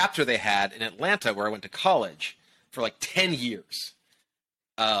another chapter they had in Atlanta where I went to college for like 10 years.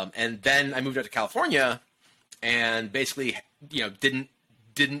 And then I moved out to California and basically, didn't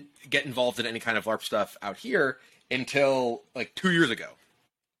get involved in any kind of LARP stuff out here until like 2 years ago.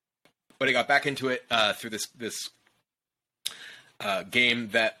 But I got back into it through this game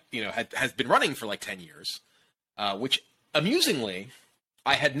that has been running for like 10 years, which amusingly,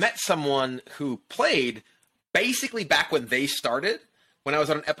 I had met someone who played basically back when they started. When I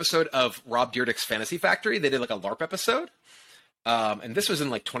was on an episode of Rob Dyrdek's Fantasy Factory, they did like a LARP episode, and this was in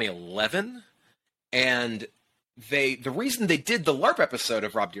like 2011. And the reason they did the LARP episode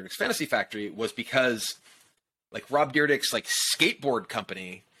of Rob Dyrdek's Fantasy Factory was because like Rob Dyrdek's like skateboard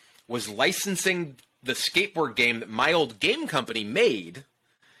company was licensing the skateboard game that my old game company made.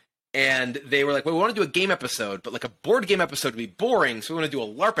 And they were like, well, we want to do a game episode, but like a board game episode would be boring. So we want to do a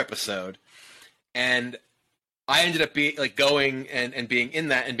LARP episode. And I ended up going and being in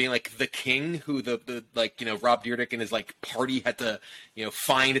that and being like the king who the Rob Dyrdek and his like party had to,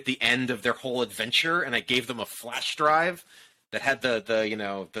 find at the end of their whole adventure. And I gave them a flash drive that had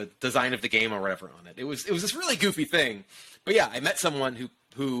the design of the game or whatever on it. It was this really goofy thing. But yeah, I met someone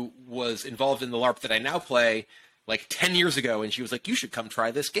who was involved in the LARP that I now play like 10 years ago, and she was like, you should come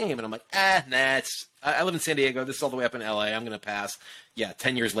try this game. And I'm like, nah, I live in San Diego. This is all the way up in LA. I'm going to pass. Yeah,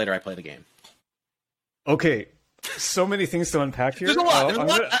 10 years later, I play the game. Okay, so many things to unpack here. There's a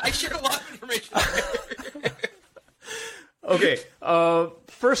lot. I shared a lot of information. Okay,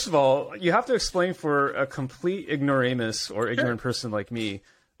 first of all, you have to explain for a complete ignoramus or ignorant person like me,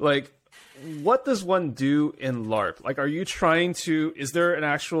 like, what does one do in LARP? Like, are you trying to? Is there an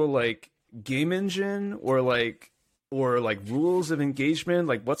actual like game engine or like rules of engagement?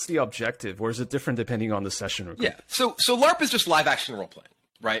 Like, what's the objective, or is it different depending on the session? Yeah. So LARP is just live action role playing,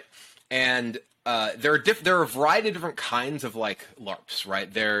 right? And there are a variety of different kinds of like LARPs,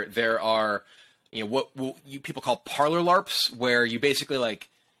 right? There are what you people call parlor LARPs, where you basically like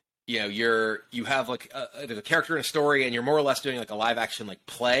you have like there's a character in a story, and you're more or less doing like a live action like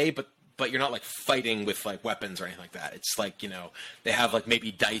play, but you're not like fighting with like weapons or anything like that. It's like, they have like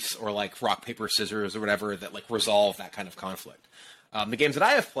maybe dice or like rock, paper, scissors or whatever that like resolve that kind of conflict. The games that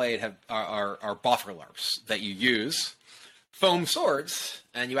I have played are boffer LARPs that you use foam swords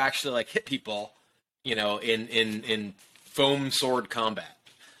and you actually like hit people, in foam sword combat.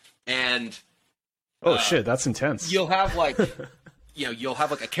 And shit, that's intense. You'll have like you'll have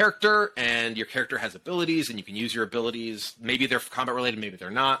like a character, and your character has abilities, and you can use your abilities. Maybe they're combat related, maybe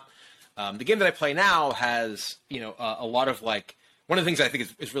they're not. The game that I play now has, a lot of like, one of the things I think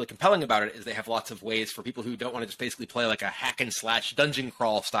is really compelling about it is they have lots of ways for people who don't want to just basically play like a hack and slash dungeon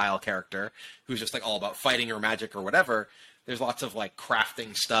crawl style character who's just like all about fighting or magic or whatever. There's lots of like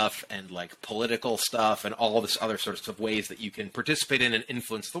crafting stuff and like political stuff and all this other sorts of ways that you can participate in and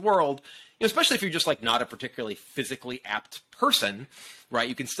influence the world, especially if you're just like not a particularly physically apt person, right?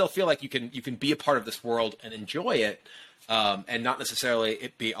 You can still feel like you can be a part of this world and enjoy it. And not necessarily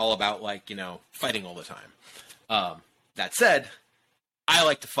it be all about like, fighting all the time. That said, I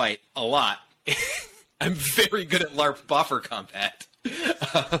like to fight a lot. I'm very good at LARP boffer combat.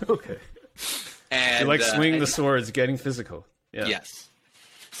 Okay. And you like swinging the swords, getting physical. Yeah. Yes.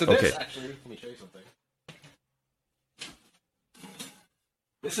 So this actually, let me show you something.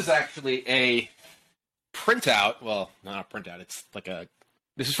 This is actually a printout. Well, not a printout. It's like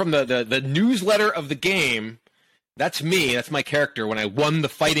this is from the newsletter of the game. That's me. That's my character when I won the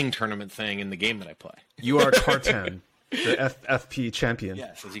fighting tournament thing in the game that I play. You are Tartan, the FP champion.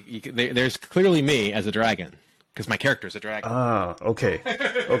 Yes. There's clearly me as a dragon, because my character is a dragon. Ah, okay.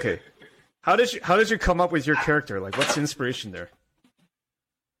 Okay. How did you come up with your character? Like, what's the inspiration there?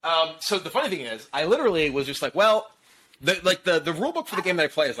 So the funny thing is, I literally was just like, well, the rule book for the game that I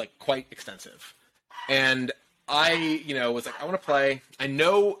play is like quite extensive, and I was like, I want to play. I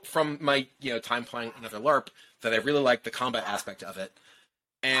know from my time playing another LARP that I really like the combat aspect of it,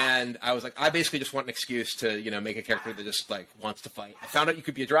 and I was like, I basically just want an excuse to make a character that just like wants to fight. I found out you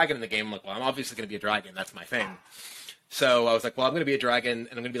could be a dragon in the game. I'm like, well, I'm obviously going to be a dragon. That's my thing. So I was like, well, I'm going to be a dragon, and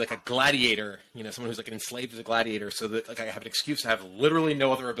I'm going to be like a gladiator, someone who's like enslaved as a gladiator, so that like I have an excuse to have literally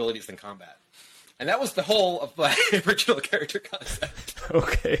no other abilities than combat. And that was the whole of my original character concept.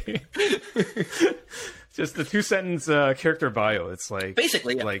 Okay. Just the 2-sentence character bio. It's like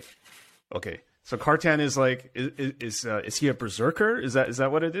basically, yeah. Like, okay. So Kartan is like, is he a berserker? Is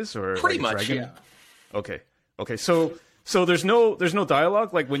that what it is, or pretty like much? dragon? Yeah. Okay. So there's no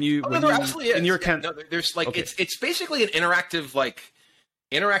dialogue, like when you there absolutely is. In your there's like it's basically an interactive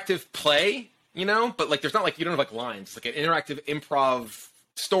play, but like there's not like you don't have like lines. It's like an interactive improv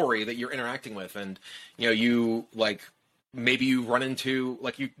story that you're interacting with, and you like maybe you run into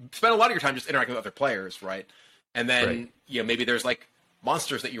like you spend a lot of your time just interacting with other players, right? And then maybe there's like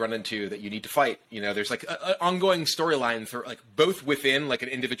monsters that you run into that you need to fight. There's like an ongoing storyline for like both within like an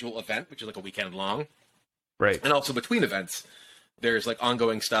individual event, which is like a weekend long. Right. And also between events, there's like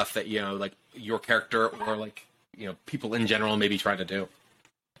ongoing stuff that, like your character or like, people in general may be trying to do.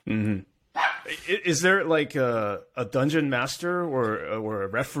 Mm-hmm. Is there like a dungeon master or a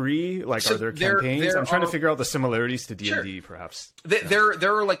referee? Like, are there campaigns? I'm trying to figure out the similarities to D&D, perhaps.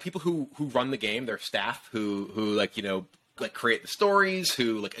 There are like people who run the game, their staff who like, like create the stories,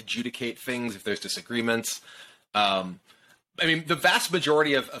 who like adjudicate things if there's disagreements. I mean, the vast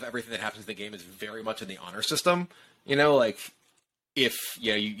majority of everything that happens in the game is very much in the honor system. Like if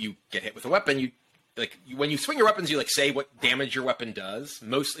you get hit with a weapon, when you swing your weapons, you like say what damage your weapon does.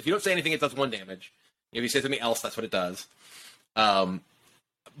 If you don't say anything, it does 1 damage. If you say something else, that's what it does. But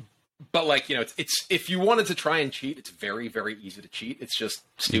like it's if you wanted to try and cheat, it's very, very easy to cheat. It's just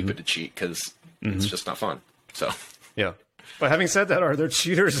stupid to cheat because it's just not fun. So yeah. But having said that, are there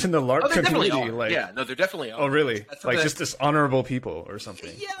cheaters in the LARP community? There definitely are. Oh, really? Like just dishonorable people or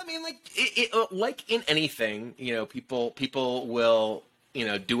something? Yeah, I mean, like like in anything, people will,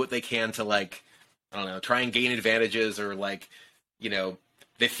 do what they can to like, I don't know, try and gain advantages or like,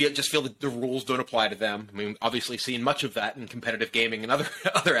 they feel that the rules don't apply to them. I mean, obviously, seen much of that in competitive gaming and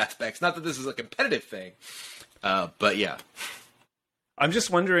other aspects. Not that this is a competitive thing, but yeah. I'm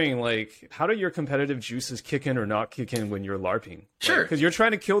just wondering, like, how do your competitive juices kick in or not kick in when you're LARPing? Sure. Because you're trying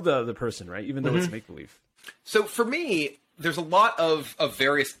to kill the person, right? Even though it's make-believe. So for me, there's a lot of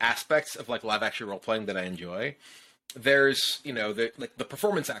various aspects of, like, live-action role-playing that I enjoy. There's, the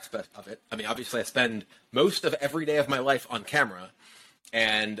performance aspect of it. I mean, obviously, I spend most of every day of my life on camera.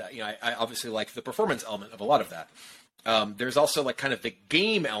 And, I obviously like the performance element of a lot of that. There's also, like, kind of the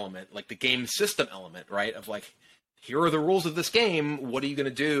game element, like the game system element, right? Of, like, here are the rules of this game. What are you going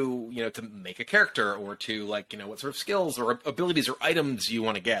to do, to make a character or to like, what sort of skills or abilities or items you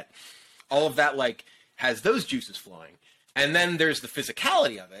want to get? All of that like has those juices flowing. And then there's the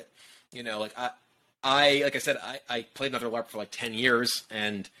physicality of it. Like like I said, I played another LARP for like 10 years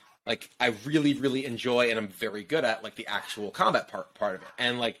and like I really, really enjoy and I'm very good at like the actual combat part of it.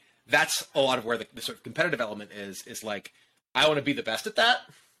 And like that's a lot of where the sort of competitive element is like I want to be the best at that.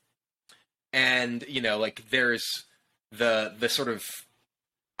 And, like there's the sort of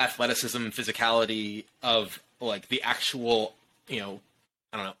athleticism, physicality of like the actual, I don't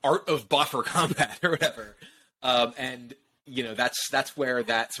know, art of buffer combat or whatever. And, that's where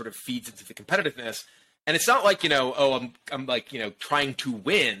that sort of feeds into the competitiveness. And it's not like, I'm like, trying to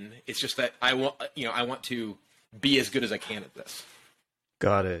win. It's just that I want to be as good as I can at this.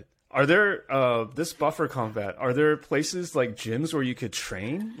 Got it. Are there this buffer combat? Are there places like gyms where you could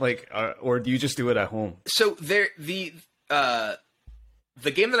train, like, or do you just do it at home? So the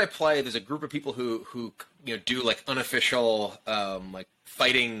game that I play, there's a group of people who do like unofficial like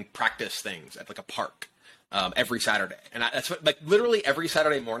fighting practice things at like a park every Saturday, and that's what like literally every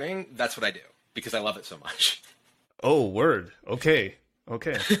Saturday morning. That's what I do because I love it so much. Oh, word. Okay.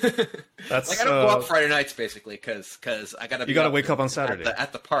 That's like I don't go out Friday nights basically because I gotta. You gotta wake up on Saturday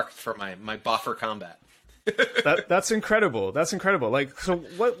at the park for my buffer combat. That's incredible. That's incredible. Like, so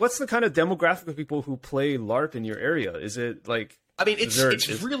what's the kind of demographic of people who play LARP in your area? Is it like? I mean,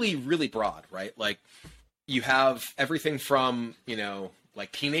 it's really, really broad, right? Like, you have everything from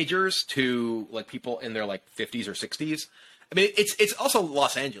like teenagers to like people in their like 50s or 60s. I mean, it's also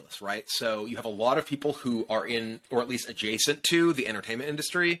Los Angeles, right? So you have a lot of people who are in, or at least adjacent to, the entertainment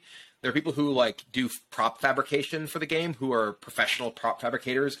industry. There are people who like do prop fabrication for the game, who are professional prop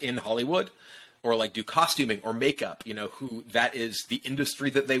fabricators in Hollywood, or like do costuming or makeup, you know, who that is the industry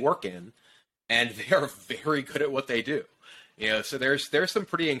that they work in, and they are very good at what they do. You know, so there's some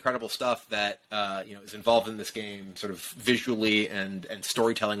pretty incredible stuff that you know, is involved in this game, sort of visually and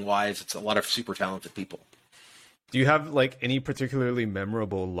storytelling wise. It's a lot of super talented people. Do you have like any particularly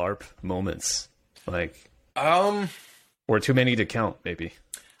memorable LARP moments, like or too many to count, maybe?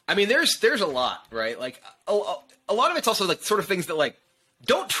 I mean, there's a lot, right? Like a lot of it's also like sort of things that like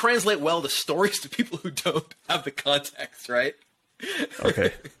don't translate well to stories to people who don't have the context, right?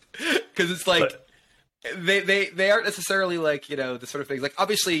 Okay. Because it's like they aren't necessarily like, you know, the sort of things like,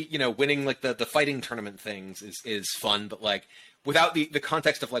 obviously, you know, winning like the fighting tournament things is fun, but like without the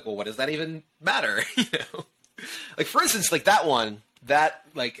context of like, well, what does that even matter? You know, like for instance, like that one that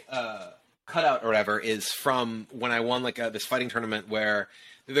like cutout or whatever is from when I won like this fighting tournament where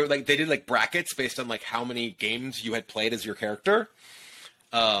they did like brackets based on like how many games you had played as your character.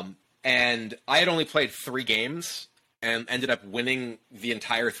 And I had only played 3 games and ended up winning the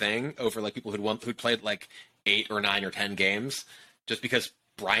entire thing over like people who'd played like 8 or 9 or 10 games, just because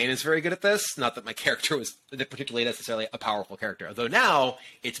Brian is very good at this. Not that my character was particularly necessarily a powerful character, although now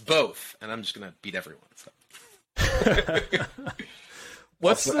it's both, and I'm just gonna beat everyone. So.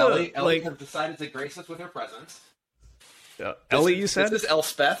 What's also, the Ellie has decided to grace us with her presence. Ellie, you said? This is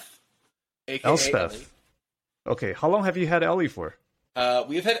Elspeth, aka Elspeth. Ellie. Okay, how long have you had Ellie for?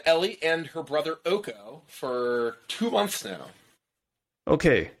 We have had Ellie and her brother Oko for 2 months now.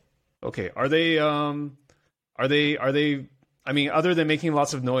 Okay. Are they I mean, other than making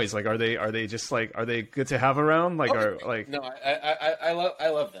lots of noise, like are they just like, are they good to have around? Like no, I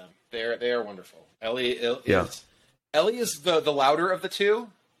love them. They are wonderful. Ellie is the louder of the two.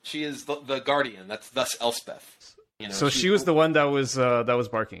 She is the guardian. That's thus Elspeth. You know, so she was the one that was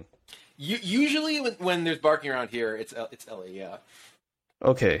barking. Usually when there's barking around here, it's Ellie. Yeah.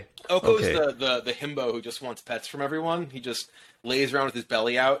 Okay. Oko's the himbo who just wants pets from everyone. He just lays around with his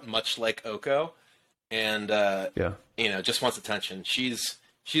belly out, much like Oko, and you know, just wants attention. She's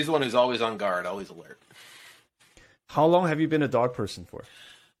the one who's always on guard, always alert. How long have you been a dog person for?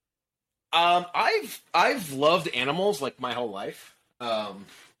 I've loved animals like my whole life.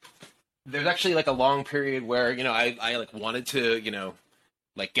 There's actually like a long period where, you know, I like wanted to, you know,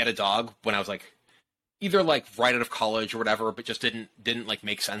 like get a dog when I was like either like right out of college or whatever, but just didn't like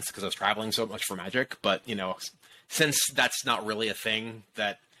make sense because I was traveling so much for Magic. But, you know, since that's not really a thing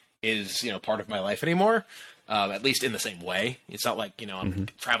that is, you know, part of my life anymore, at least in the same way. It's not like, you know, I'm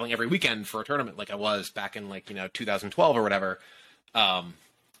traveling every weekend for a tournament like I was back in like, you know, 2012 or whatever.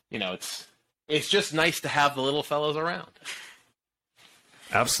 You know, it's just nice to have the little fellows around.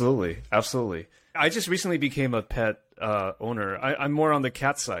 Absolutely. I just recently became a pet owner. I'm more on the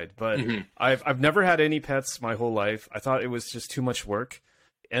cat side, but I've never had any pets my whole life. I thought it was just too much work.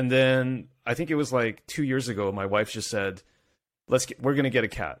 And then I think it was like 2 years ago, my wife just said, we're going to get a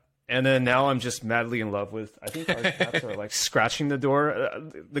cat. And then now I'm just madly in love with, I think our cats are like scratching the door.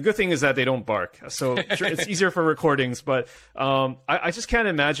 The good thing is that they don't bark. So it's easier for recordings, but I just can't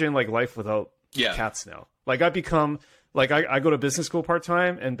imagine like life without cats now. Like I've become, like I go to business school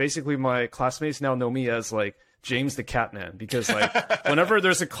part-time, and basically my classmates now know me as like James the Catman, because like whenever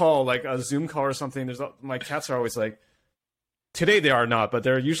there's a call, like a Zoom call or something, my cats are always like, today they are not, but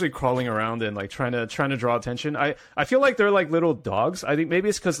they're usually crawling around and like trying to draw attention. I feel like they're like little dogs. I think maybe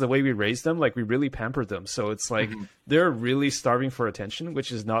it's because the way we raised them, like we really pampered them. So it's like they're really starving for attention,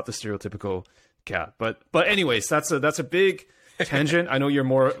 which is not the stereotypical cat. But anyways, that's a big tangent. I know you're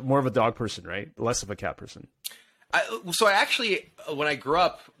more of a dog person, right? Less of a cat person. So I actually, when I grew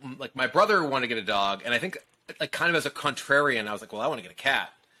up, like my brother wanted to get a dog, and I think like kind of as a contrarian, I was like, well, I want to get a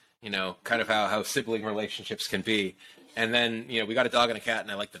cat. You know, kind of how sibling relationships can be. And then, you know, we got a dog and a cat,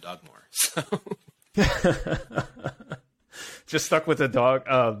 and I like the dog more. So just stuck with the dog.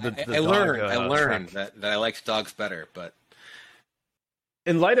 I learned that I liked dogs better. But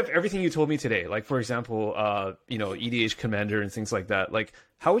in light of everything you told me today, like for example, you know, EDH Commander and things like that, like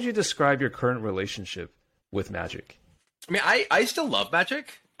how would you describe your current relationship with Magic? I mean, I still love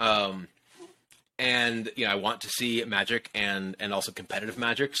Magic. And, you know, I want to see Magic and also competitive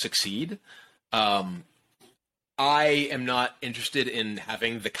Magic succeed. I am not interested in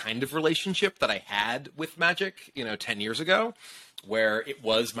having the kind of relationship that I had with Magic, you know, 10 years ago, where it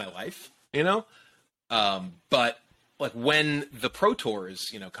was my life, you know? But like when the Pro Tours,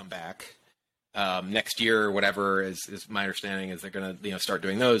 you know, come back next year or whatever is my understanding is they're going to, you know, start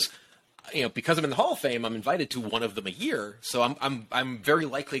doing those. because I'm in the Hall of Fame, I'm invited to one of them a year. So I'm very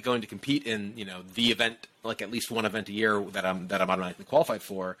likely going to compete in, the event, like at least one event a year that I'm automatically qualified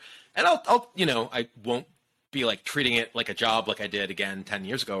for. And I won't be like treating it like a job like I did again 10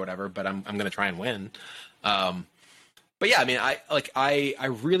 years ago or whatever, but I'm going to try and win. But yeah, I mean, I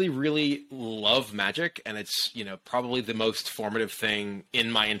really, really love Magic, and it's, probably the most formative thing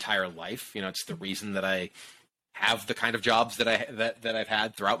in my entire life. It's the reason that I have the kind of jobs that I've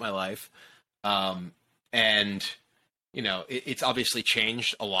had throughout my life. It's obviously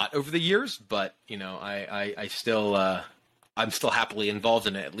changed a lot over the years, but, I'm still happily involved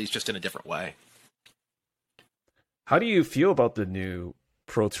in it, at least just in a different way. How do you feel about the new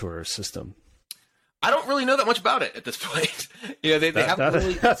Pro Tour system? I don't really know that much about it at this point.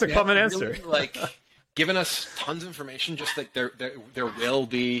 That's a common answer. Really, given us tons of information. Just like there will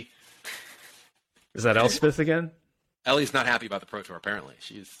be. Is that Elspeth again? Ellie's not happy about the Pro Tour. Apparently,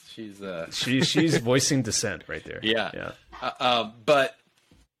 she's voicing dissent right there. Yeah. But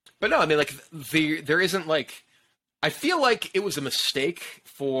no, I mean, there isn't like. I feel like it was a mistake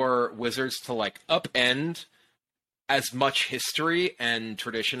for Wizards to upend as much history and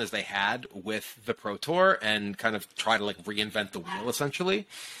tradition as they had with the Pro Tour and kind of try to reinvent the wheel, essentially.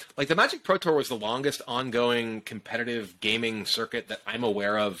 The Magic Pro Tour was the longest ongoing competitive gaming circuit that I'm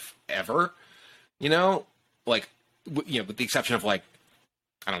aware of ever. With the exception of I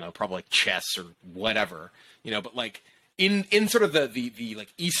don't know, probably chess or whatever, but in sort of the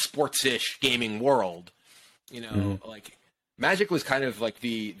esports-ish gaming world, Magic was kind of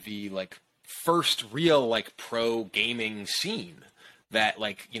the first real pro gaming scene that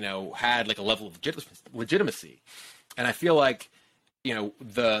had a level of legitimacy. And I feel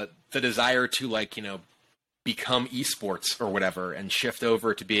the desire to become esports or whatever and shift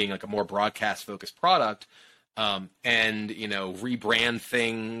over to being a more broadcast focused product, and rebrand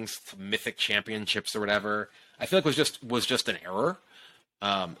things to Mythic Championships or whatever, I feel was just an error.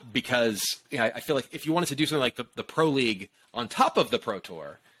 Because I feel if you wanted to do something like the Pro League on top of the Pro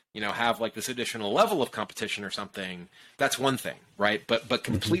Tour, have this additional level of competition or something, that's one thing, right? But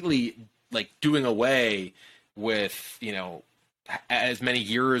completely doing away with, as many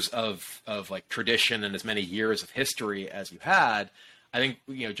years of tradition and as many years of history as you had, I think,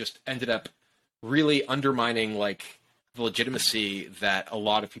 just ended up really undermining the legitimacy that a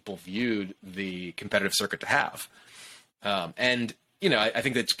lot of people viewed the competitive circuit to have. And I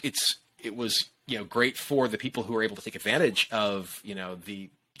think that it was great for the people who were able to take advantage of the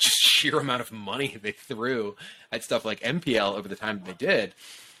sheer amount of money they threw at stuff like MPL over the time they did.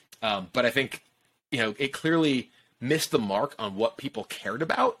 But I think it clearly missed the mark on what people cared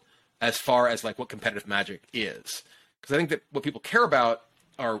about as far as what competitive Magic is. Because I think that what people care about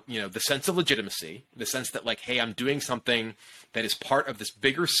are the sense of legitimacy, the sense that hey, I'm doing something that is part of this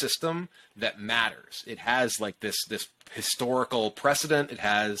bigger system that matters. It has this historical precedent. It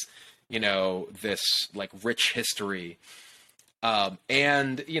has this rich history.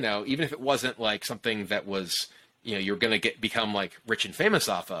 And even if it wasn't something that was you're going to become rich and famous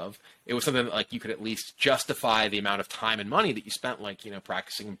off of, it was something that you could at least justify the amount of time and money that you spent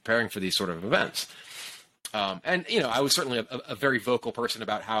practicing and preparing for these sort of events. And I was certainly a very vocal person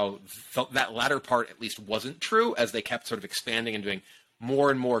about how that latter part at least wasn't true, as they kept sort of expanding and doing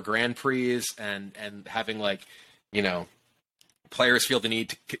more and more Grand Prix and having players feel the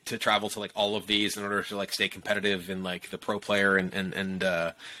need to travel to all of these in order to stay competitive in the Pro Player and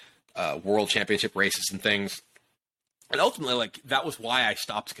World Championship races and things. And ultimately, that was why I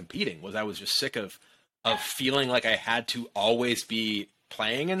stopped competing. Was I was just sick of feeling like I had to always be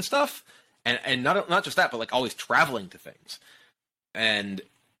playing and stuff, and not just that, but always traveling to things. And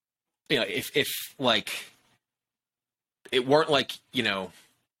if it weren't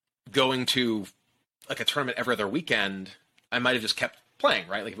going to a tournament every other weekend, I might have just kept playing,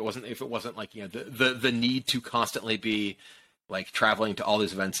 right? If it wasn't the need to constantly be traveling to all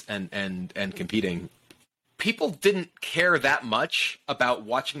these events and competing. People didn't care that much about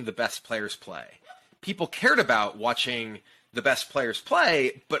watching the best players play. People cared about watching the best players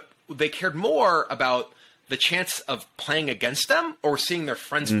play, but they cared more about the chance of playing against them or seeing their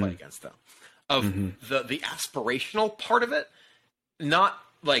friends play against them. The aspirational part of it, not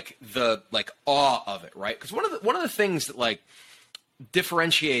the awe of it, right? Because one of the things that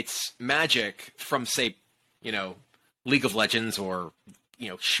differentiates Magic from, say, League of Legends or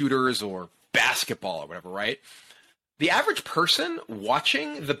shooters or basketball or whatever, right? The average person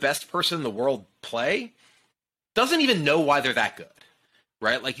watching the best person in the world play doesn't even know why they're that good,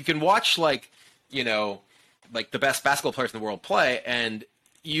 right? You can watch the best basketball players in the world play, and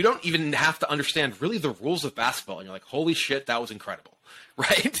you don't even have to understand really the rules of basketball, and you're holy shit, that was incredible.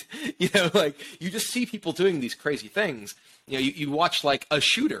 right? Like you just see people doing these crazy things. You watch like a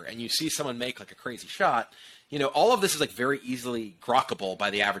shooter and you see someone make like a crazy shot. All of this is like very easily grokkable by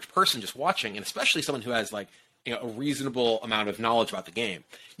the average person just watching, and especially someone who has like a reasonable amount of knowledge about the game.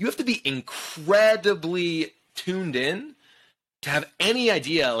 You have to be incredibly tuned in to have any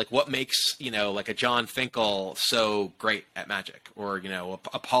idea like what makes like a John Finkel so great at Magic, or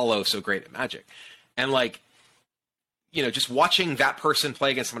Apollo so great at Magic. And like just watching that person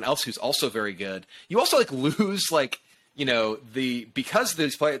play against someone else who's also very good, you also like lose like because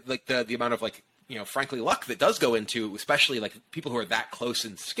these play like the amount of like frankly luck that does go into, especially like people who are that close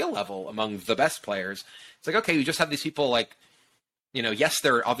in skill level among the best players. It's like, okay, you just have these people like yes,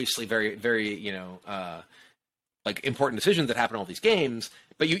 they're obviously very very like important decisions that happen in all these games,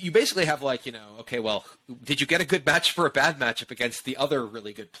 but you basically have like, okay, well, did you get a good match for a bad matchup against the other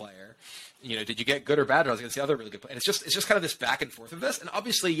really good player? Did you get good or bad against the other really good player? And it's just kind of this back and forth of this. And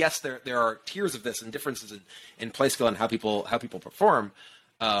obviously, yes, there are tiers of this and differences in play skill and how people perform.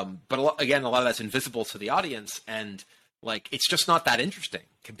 But a lot of that's invisible to the audience, and like it's just not that interesting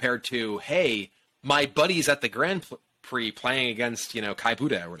compared to, hey, my buddy's at the Grand Prix playing against Kai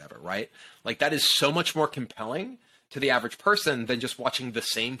Budde or whatever, right? Like that is so much more compelling to the average person than just watching the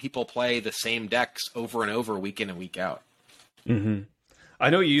same people play the same decks over and over, week in and week out. Mm-hmm. I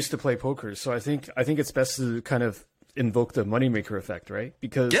know you used to play poker, so I think it's best to kind of invoke the moneymaker effect, right?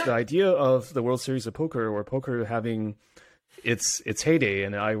 Because the idea of the World Series of Poker, or poker having its heyday,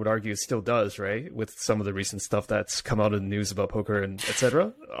 and I would argue it still does, right? With some of the recent stuff that's come out in the news about poker and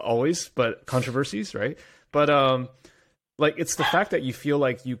etc. Always, but controversies, right? But like it's the fact that you feel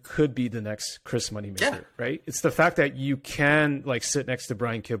like you could be the next Chris Moneymaker, right? It's the fact that you can like sit next to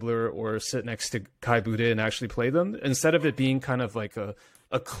Brian Kibler or sit next to Kai Budde and actually play them, instead of it being kind of like a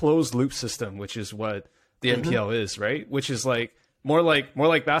closed loop system, which is what the MPL is, right? Which is like more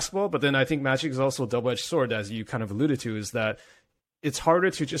like basketball, but then I think Magic is also a double-edged sword, as you kind of alluded to, is that it's harder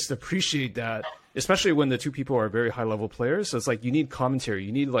to just appreciate that, especially when the two people are very high-level players. So it's like you need commentary,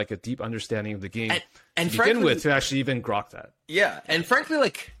 you need like a deep understanding of the game and to begin with to actually even grok that. Yeah, and frankly,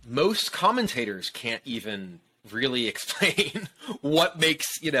 like most commentators can't even really explain what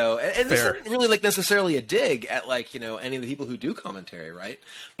makes and this isn't really like necessarily a dig at like any of the people who do commentary, right?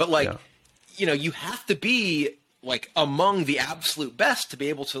 But like you have to be like among the absolute best to be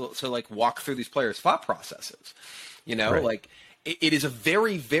able to like walk through these players' thought processes. Right. Like it is a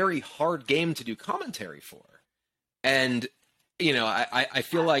very, very hard game to do commentary for. And, I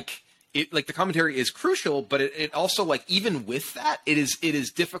feel like the commentary is crucial, but it also like, even with that, it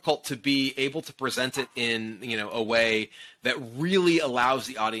is difficult to be able to present it in, a way that really allows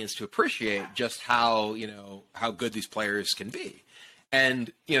the audience to appreciate just how good these players can be.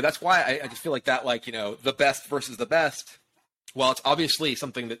 And, that's why I just feel like that, like, the best versus the best, while it's obviously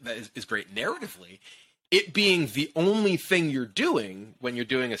something that is great narratively, it being the only thing you're doing when you're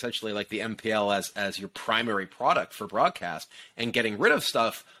doing essentially like the MPL as your primary product for broadcast, and getting rid of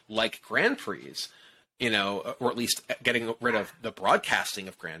stuff like Grand Prix, or at least getting rid of the broadcasting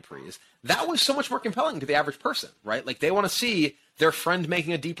of Grand Prix, that was so much more compelling to the average person, right? Like they want to see their friend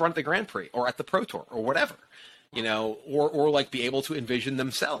making a deep run at the Grand Prix or at the Pro Tour or whatever, or like be able to envision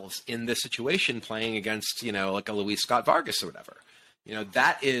themselves in this situation playing against, like a Luis Scott Vargas or whatever.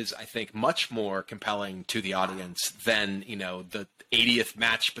 That is, I think, much more compelling to the audience than, the 80th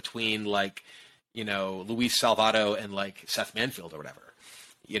match between like, Luis Salvato and like Seth Manfield or whatever.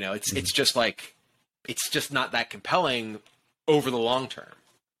 It's just like, it's just not that compelling over the long term.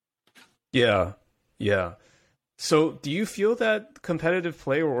 Yeah. Yeah. So do you feel that competitive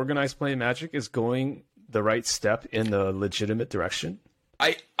play or organized play in Magic is going the right step in the legitimate direction?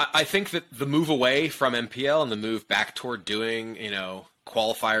 I think that the move away from MPL and the move back toward doing,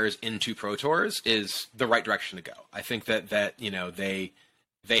 qualifiers into Pro Tours is the right direction to go. I think that they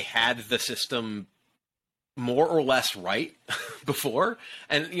had the system more or less right before.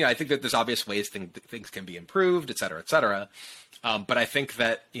 And, I think that there's obvious ways things can be improved, et cetera, et cetera. But I think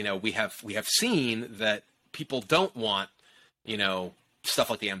that, we have seen that people don't want,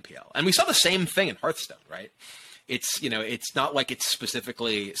 stuff like the MPL. And we saw the same thing in Hearthstone, right? It's not like it's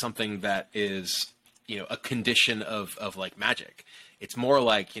specifically something that is, a condition of like Magic. It's more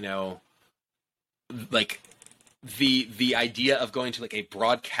like, like the idea of going to like a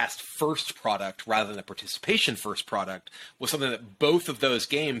broadcast first product rather than a participation first product was something that both of those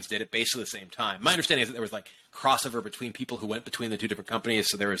games did at basically the same time. My understanding is that there was like crossover between people who went between the two different companies.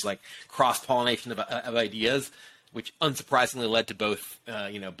 So there was like cross-pollination of ideas, which unsurprisingly led to both,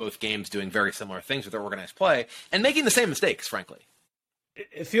 both games doing very similar things with their organized play and making the same mistakes, frankly.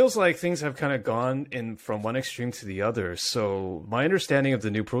 It feels like things have kind of gone in from one extreme to the other. So my understanding of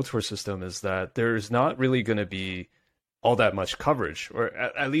the new Pro Tour system is that there's not really going to be all that much coverage, or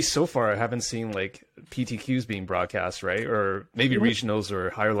at least so far, I haven't seen like PTQs being broadcast, right? Or maybe regionals or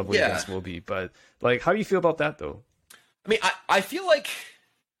higher level events will be. But like, how do you feel about that though? I mean, I feel like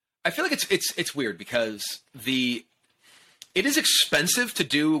it's weird because it is expensive to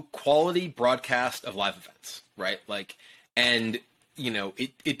do quality broadcast of live events, right? Like, and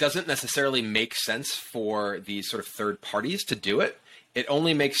it doesn't necessarily make sense for these sort of third parties to do it. It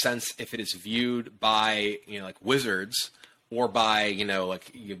only makes sense if it is viewed by, like Wizards or by,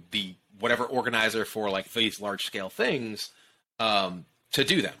 the whatever organizer for like these large scale things, to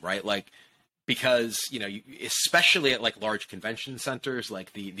do them, right? Like, because, especially at like large convention centers,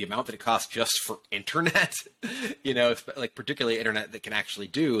 like the amount that it costs just for internet, like particularly internet that can actually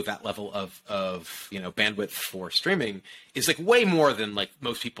do that level of bandwidth for streaming is like way more than like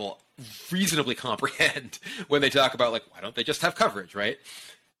most people reasonably comprehend when they talk about like, why don't they just have coverage, right?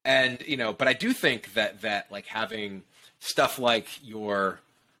 And, but I do think that like having stuff like your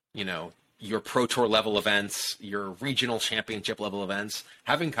Pro Tour level events, your regional championship level events,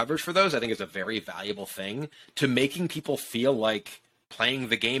 having coverage for those, I think is a very valuable thing to making people feel like playing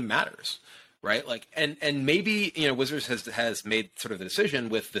the game matters, right? Like, and maybe, Wizards has made sort of the decision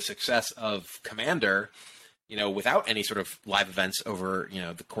with the success of Commander, without any sort of live events over,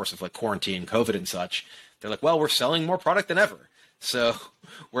 the course of like quarantine, COVID and such. They're like, well, we're selling more product than ever. So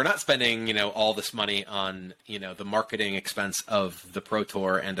we're not spending, all this money on, the marketing expense of the Pro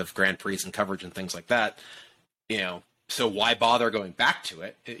Tour and of Grand Prix and coverage and things like that. So why bother going back to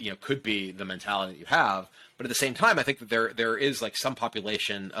it? It, could be the mentality that you have. But at the same time, I think that there is like some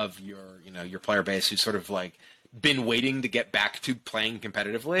population of your player base who's sort of like been waiting to get back to playing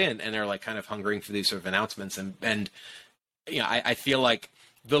competitively, and they're like kind of hungering for these sort of announcements. And I feel like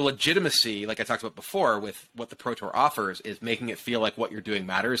the legitimacy, like I talked about before, with what the Pro Tour offers is making it feel like what you're doing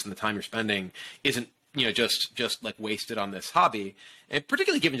matters and the time you're spending isn't, just like wasted on this hobby. And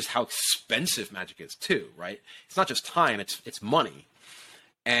particularly given just how expensive Magic is too, right? It's not just time, it's money.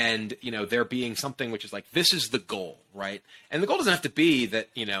 And, there being something which is like, this is the goal, right? And the goal doesn't have to be that,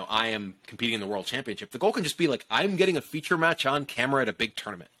 I am competing in the World Championship. The goal can just be like, I'm getting a feature match on camera at a big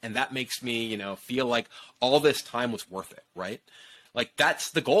tournament. And that makes me, feel like all this time was worth it, right? Like,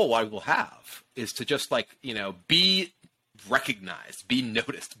 that's the goal I will have, is to just like, be recognized, be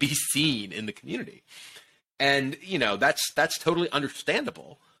noticed, be seen in the community. And, that's totally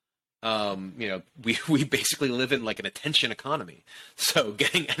understandable. We basically live in like an attention economy. So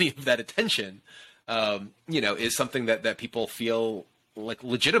getting any of that attention, is something that people feel like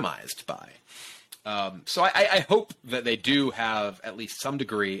legitimized by. So I hope that they do have at least some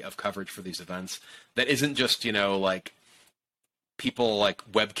degree of coverage for these events that isn't just, like people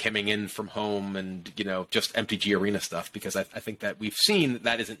like webcamming in from home and, just MTG Arena stuff, because I think that we've seen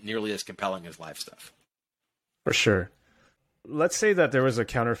that isn't nearly as compelling as live stuff. For sure. Let's say that there was a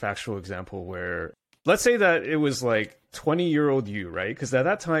counterfactual example where, let's say that it was like 20-year-old you, right? Because at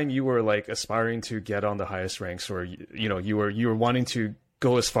that time you were like aspiring to get on the highest ranks, or you were wanting to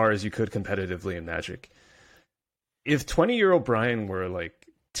go as far as you could competitively in Magic. If 20-year-old Brian were like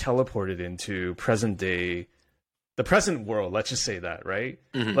teleported into the present world, let's just say that, right?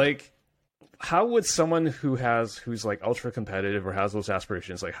 Mm-hmm. Like, how would someone who's like ultra competitive or has those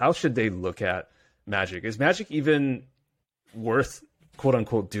aspirations, like how should they look at Magic? Is Magic even worth quote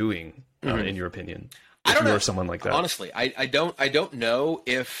unquote doing in your opinion? I don't know. Someone like that. Honestly, I don't know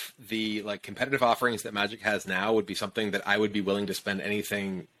if the like competitive offerings that Magic has now would be something that I would be willing to spend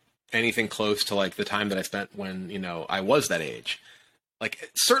anything close to like the time that I spent when, I was that age.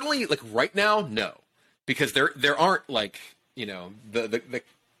 Like, certainly like right now, no, because there aren't like, the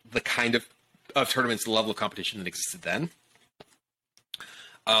kind of tournaments, the level of competition that existed then.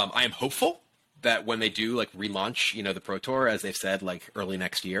 I am hopeful that when they do like relaunch, the Pro Tour, as they've said, like early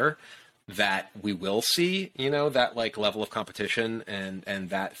next year, that we will see, that like level of competition and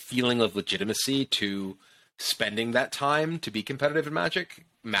that feeling of legitimacy to spending that time to be competitive in Magic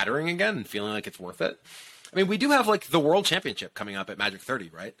mattering again and feeling like it's worth it. I mean, we do have like the World Championship coming up at Magic 30,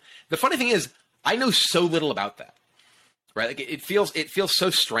 right? The funny thing is, I know so little about that, right? Like it feels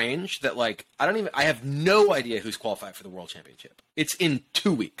so strange that like, I have no idea who's qualified for the World Championship. It's in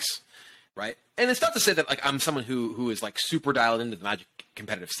 2 weeks. Right. And it's not to say that like I'm someone who is like super dialed into the Magic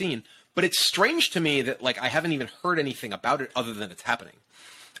competitive scene, but it's strange to me that like I haven't even heard anything about it other than it's happening.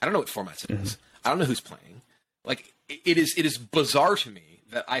 I don't know what formats it is. I don't know who's playing. Like it is bizarre to me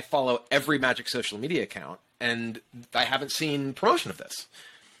that I follow every Magic social media account and I haven't seen promotion of this.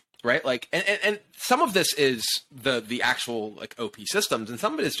 right? Like, and some of this is the actual like OP systems, and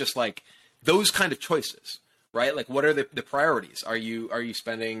some of it is just like those kind of choices, right? Like, what are the priorities? Are you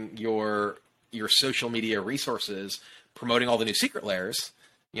spending your social media resources promoting all the new secret layers,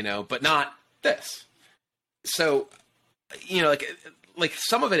 but not this? So, like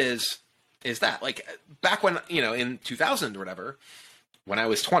some of it is that, like, back when, in 2000 or whatever, when I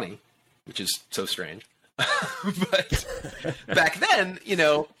was 20, which is so strange, but back then,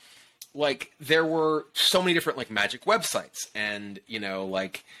 like there were so many different like Magic websites, and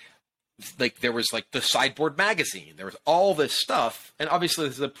like there was like the Sideboard magazine, there was all this stuff, and obviously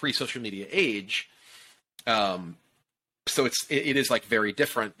this is a pre-social media age, so it is like very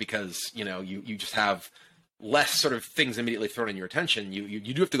different because you just have less sort of things immediately thrown in your attention. You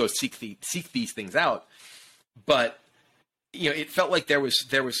do have to go seek these things out, but it felt like there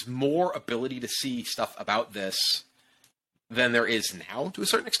was more ability to see stuff about this than there is now, to a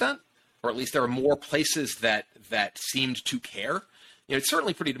certain extent, or at least there are more places that seemed to care. It's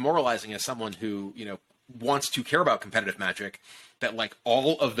certainly pretty demoralizing as someone who wants to care about competitive Magic, that like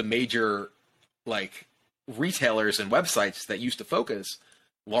all of the major like retailers and websites that used to focus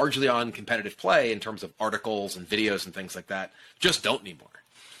largely on competitive play in terms of articles and videos and things like that just don't anymore.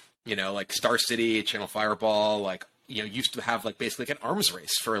 Like Star City, Channel Fireball, like used to have like basically like an arms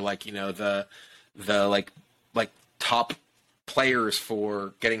race for like the like top players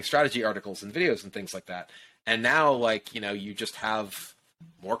for getting strategy articles and videos and things like that. And now like you just have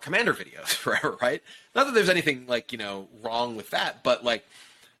more Commander videos forever, right? Not that there's anything like wrong with that, but like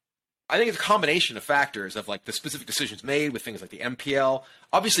I think it's a combination of factors of like the specific decisions made with things like the MPL.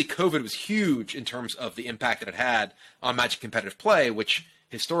 Obviously, COVID was huge in terms of the impact that it had on Magic competitive play, which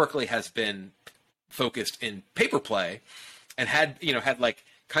historically has been focused in paper play, and had like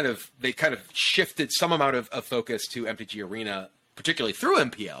they kind of shifted some amount of focus to MTG Arena, particularly through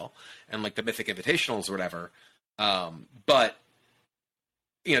MPL and like the Mythic Invitationals or whatever. But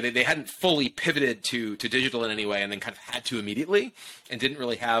they hadn't fully pivoted to digital in any way, and then kind of had to immediately, and didn't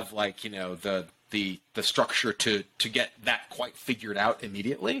really have like the structure to get that quite figured out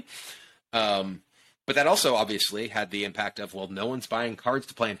immediately. But that also obviously had the impact of, well, no one's buying cards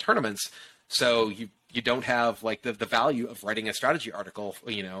to play in tournaments, so you don't have like the value of writing a strategy article,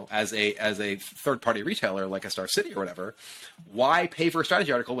 as a third party retailer like a Star City or whatever. Why pay for a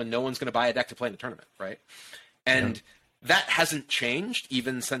strategy article when no one's going to buy a deck to play in a tournament, right? And that hasn't changed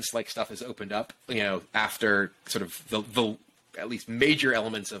even since like stuff has opened up, after sort of the at least major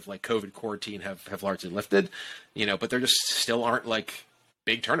elements of like COVID quarantine have largely lifted, but there just still aren't like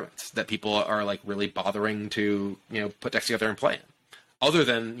big tournaments that people are like really bothering to, put decks together and play in, other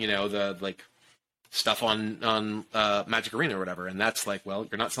than, the like stuff on Magic Arena or whatever. And that's like, well,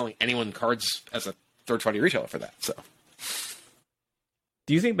 you're not selling anyone cards as a third party retailer for that. So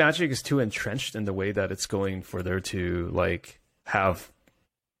do you think Magic is too entrenched in the way that it's going for there to like have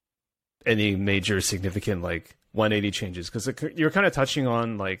any major significant like 180 changes? Because you're kind of touching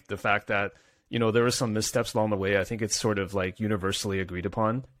on like the fact that there were some missteps along the way. I think it's sort of like universally agreed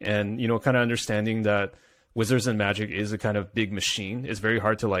upon, and kind of understanding that Wizards and Magic is a kind of big machine. It's very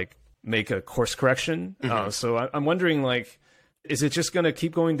hard to like make a course correction. So I'm wondering, like, is it just going to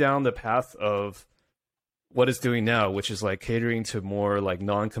keep going down the path of what it's doing now, which is like catering to more like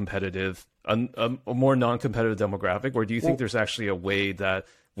non-competitive, a more non-competitive demographic, or do you think there's actually a way that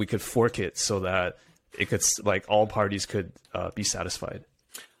we could fork it so that it could, like, all parties could be satisfied?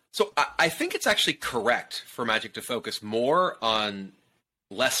 So I think it's actually correct for Magic to focus more on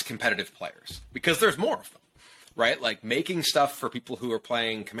less competitive players, because there's more of them, right? Like making stuff for people who are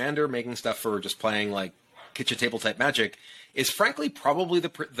playing Commander, making stuff for just playing like kitchen table type Magic is frankly probably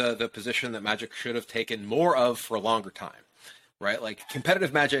the position that Magic should have taken more of for a longer time, right? Like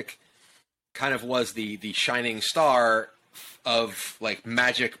competitive Magic kind of was the shining star of like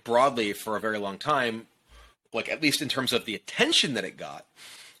Magic broadly for a very long time, like at least in terms of the attention that it got,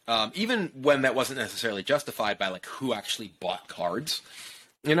 even when that wasn't necessarily justified by like who actually bought cards,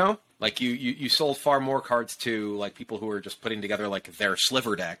 like you sold far more cards to like people who were just putting together like their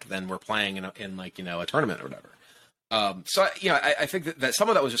sliver deck than were playing in like, a tournament or whatever. So, I think that some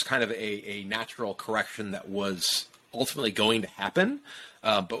of that was just kind of a natural correction that was ultimately going to happen,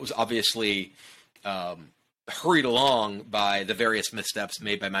 but was obviously hurried along by the various missteps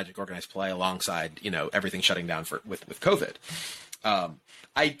made by Magic Organized Play alongside, everything shutting down with COVID.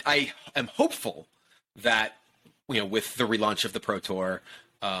 I am hopeful that, with the relaunch of the Pro Tour,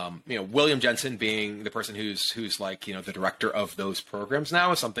 William Jensen being the person who's like, the director of those programs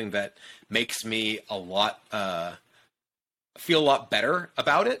now is something that makes me feel a lot better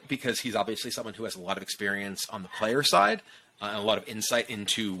about it, because he's obviously someone who has a lot of experience on the player side. and a lot of insight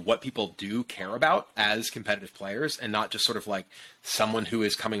into what people do care about as competitive players, and not just sort of like someone who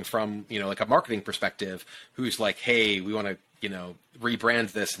is coming from, like a marketing perspective, who's like, hey, we want to,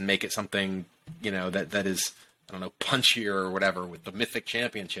 rebrand this and make it something, that is, I don't know, punchier or whatever with the Mythic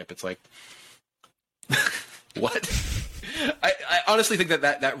Championship. It's like, what? I honestly think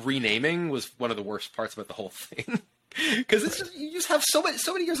that renaming was one of the worst parts about the whole thing, because you just have so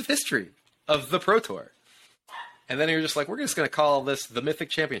many years of history of the Pro Tour. And then you're just like, we're just going to call this the Mythic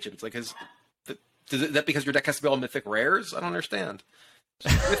Championship. It's like, is that because your deck has to be all Mythic rares? I don't understand.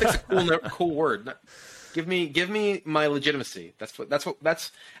 Mythic's a cool word. Give me my legitimacy. That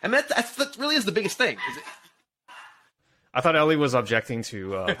really is the biggest thing. I thought Ellie was objecting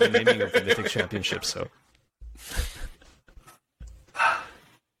to the naming of the Mythic Championship. So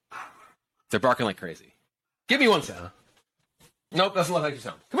they're barking like crazy. Give me one sound. Nope, doesn't look like you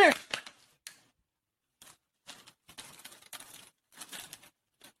sound. Come here.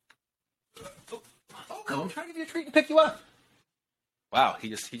 I'm trying to give you a treat and pick you up. Wow, he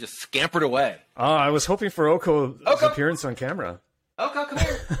just scampered away. I was hoping for Oko's appearance on camera. Oko, come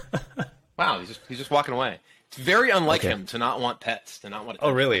here. Wow, he's just walking away. It's very unlike him to not want pets, to not want.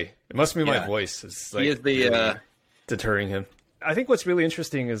 Oh, really? It must be my voice. It's like, he is the really deterring him. I think what's really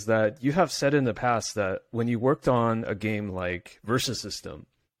interesting is that you have said in the past that when you worked on a game like Versus System,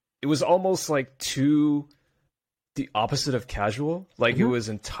 it was almost like the opposite of casual. Like it was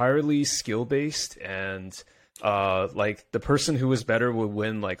entirely skill based, and like the person who was better would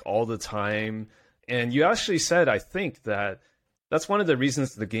win like all the time. And you actually said, I think, that's one of the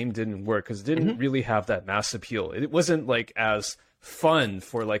reasons the game didn't work, because it didn't really have that mass appeal. It wasn't like as fun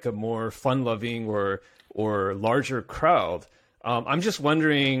for like a more fun loving or larger crowd. I'm just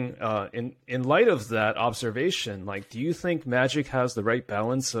wondering, in light of that observation, like, do you think Magic has the right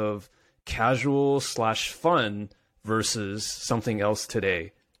balance of casual/fun versus something else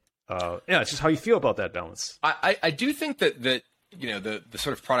today? It's just how you feel about that balance. I do think that the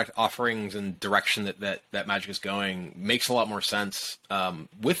sort of product offerings and direction that Magic is going makes a lot more sense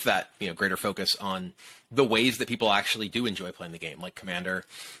with that greater focus on the ways that people actually do enjoy playing the game, like Commander,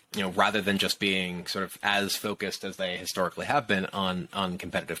 rather than just being sort of as focused as they historically have been on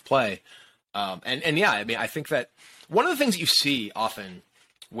competitive play. I think that one of the things that you see often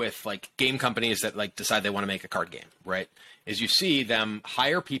with like game companies that like decide they want to make a card game, right, is you see them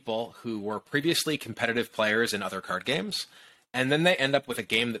hire people who were previously competitive players in other card games, and then they end up with a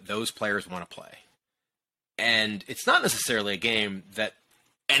game that those players want to play. And it's not necessarily a game that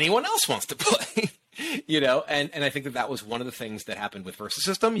anyone else wants to play, and I think that was one of the things that happened with Versus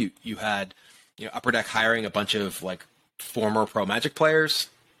System. You had Upper Deck hiring a bunch of like former pro Magic players,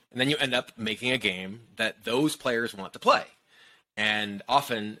 and then you end up making a game that those players want to play, and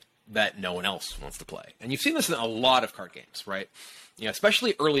often that no one else wants to play. And you've seen this in a lot of card games, right?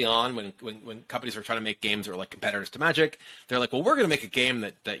 Especially early on when companies are trying to make games that are like competitors to Magic, they're like, well, we're going to make a game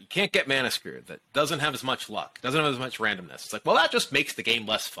that you can't get mana screwed, that doesn't have as much luck, doesn't have as much randomness. It's like, well, that just makes the game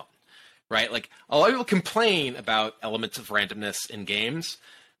less fun, right? Like, a lot of people complain about elements of randomness in games,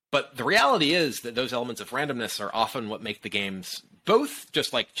 but the reality is that those elements of randomness are often what make the games both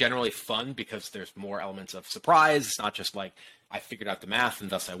just like generally fun, because there's more elements of surprise. It's not just like, I figured out the math and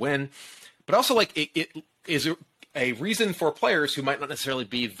thus I win, but also like it is a reason for players who might not necessarily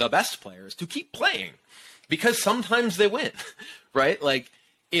be the best players to keep playing, because sometimes they win, right? Like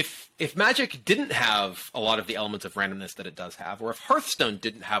if Magic didn't have a lot of the elements of randomness that it does have, or if Hearthstone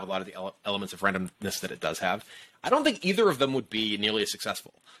didn't have a lot of the elements of randomness that it does have, I don't think either of them would be nearly as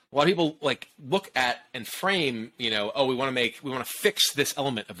successful. A lot of people like look at and frame, we want to fix this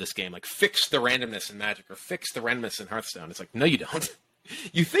element of this game, like fix the randomness in Magic or fix the randomness in Hearthstone. It's like, no, you don't.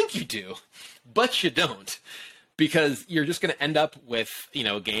 You think you do, but you don't. Because you're just going to end up with,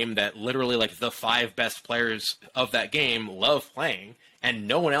 a game that literally like the 5 best players of that game love playing, and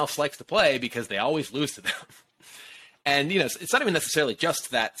no one else likes to play because they always lose to them. And, it's not even necessarily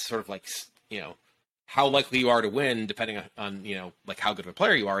just that sort of like, how likely you are to win depending on, like how good of a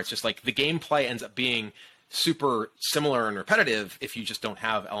player you are. It's just like the gameplay ends up being super similar and repetitive if you just don't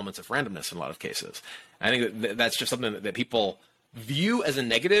have elements of randomness in a lot of cases. I think that's just something that people view as a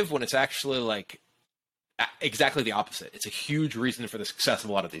negative when it's actually like exactly the opposite. It's a huge reason for the success of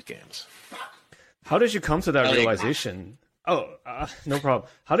a lot of these games. How did you come to that realization? No problem.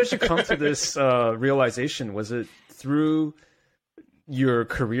 How did you come to this realization? Was it through your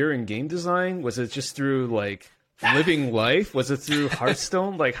career in game design? Was it just through like living life? Was it through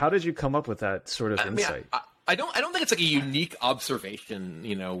Hearthstone? Like, how did you come up with that sort of insight? I don't think it's like a unique observation,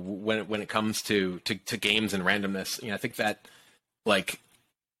 when it comes to games and randomness. I think that like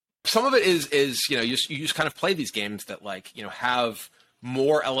some of it is you just kind of play these games that like have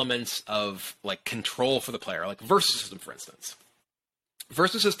more elements of like control for the player, like Versus System, for instance.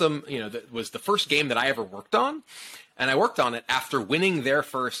 Versus System, that was the first game that I ever worked on, and I worked on it after winning their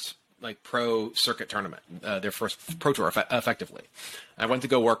first like pro circuit tournament, their first pro tour, effectively. I went to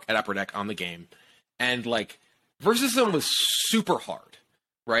go work at Upper Deck on the game, and like Versus System was super hard,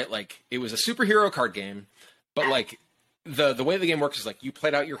 right? Like it was a superhero card game, but like the way the game works is like you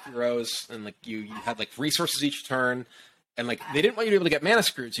played out your heroes, and like you had like resources each turn, and like they didn't want you to be able to get mana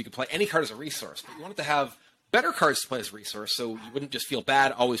screwed, so you could play any card as a resource, but you wanted to have better cards to play as a resource, so you wouldn't just feel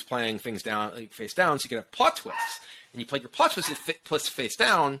bad always playing things down, like face down, so you could have plot twists. And you played your plot twists face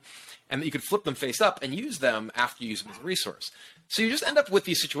down, and that you could flip them face up and use them after you use them as a resource. So you just end up with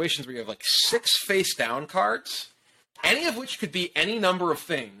these situations where you have like 6 face down cards, any of which could be any number of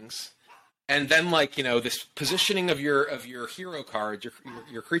things, and then like this positioning of your hero cards,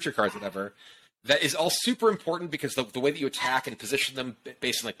 your creature cards, whatever. That is all super important because the way that you attack and position them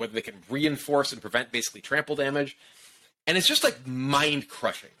based on like whether they can reinforce and prevent basically trample damage. And it's just like mind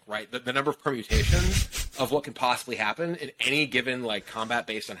crushing, right? The number of permutations of what can possibly happen in any given like combat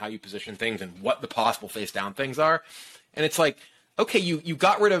based on how you position things and what the possible face down things are. And it's like, okay, you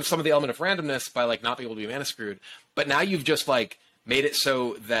got rid of some of the element of randomness by like not being able to be mana screwed, but now you've just like made it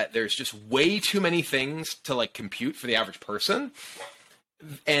so that there's just way too many things to like compute for the average person.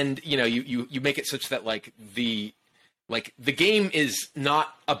 And you make it such that like the game is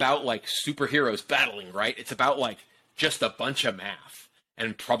not about like superheroes battling, right? It's about like just a bunch of math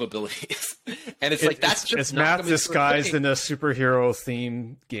and probabilities, and it's it's math disguised in a superhero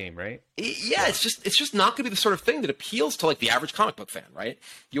theme game, right? Yeah, it's just not going to be the sort of thing that appeals to like the average comic book fan, right?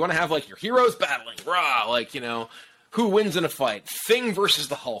 You want to have like your heroes battling, rah, like who wins in a fight, Thing versus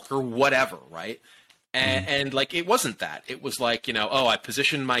the Hulk or whatever, right? And like, it wasn't that. It was like, I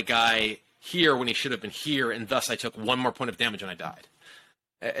positioned my guy here when he should have been here, and thus I took 1 more point of damage and I died.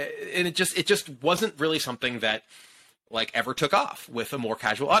 And it just wasn't really something that like ever took off with a more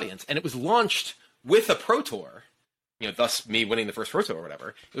casual audience. And it was launched with a Pro Tour, thus me winning the first Pro Tour or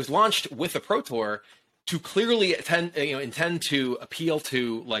whatever. It was launched with a Pro Tour to clearly intend to appeal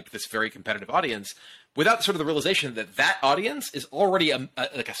to like this very competitive audience, without sort of the realization that audience is already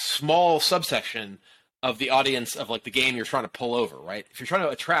like a small subsection of the audience of like the game you're trying to pull over, right? If you're trying to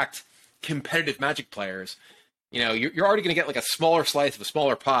attract competitive Magic players, you're already going to get like a smaller slice of a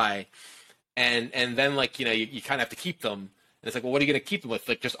smaller pie, and then like you kind of have to keep them. And it's like, well, what are you going to keep them with?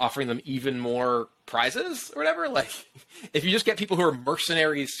 Like just offering them even more prizes or whatever? Like if you just get people who are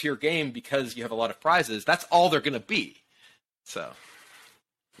mercenaries to your game because you have a lot of prizes, that's all they're going to be. So.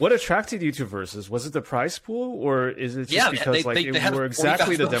 What attracted you to Versus? Was it the prize pool, or is it just because they were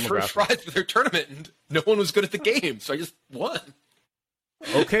exactly the demographic? First prize for their tournament, and no one was good at the game, so I just won.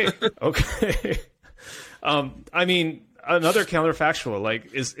 Okay. I mean, another counterfactual.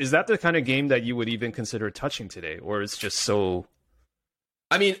 Like, is that the kind of game that you would even consider touching today, or it's just so?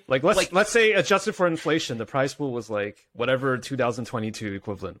 I mean, let's say adjusted for inflation, the prize pool was like whatever 2022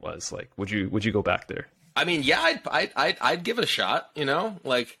 equivalent was. Like, would you go back there? I mean, yeah, I'd give it a shot.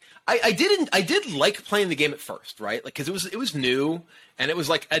 Like I did like playing the game at first, right? Like because it was new and it was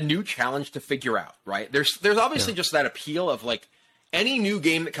like a new challenge to figure out, right? There's obviously just that appeal of like any new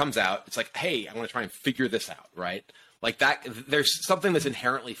game that comes out. It's like, hey, I want to try and figure this out, right? Like that. There's something that's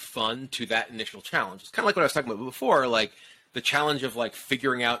inherently fun to that initial challenge. It's kind of like what I was talking about before, like the challenge of like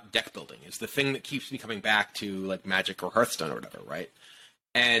figuring out deck building is the thing that keeps me coming back to like Magic or Hearthstone or whatever, right?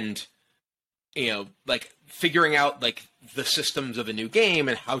 And like figuring out like the systems of a new game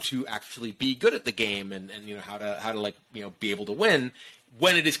and how to actually be good at the game and how to like be able to win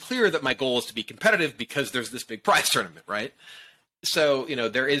when it is clear that my goal is to be competitive because there's this big prize tournament, right? So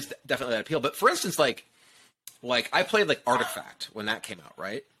there is definitely that appeal. But for instance, like I played like Artifact when that came out,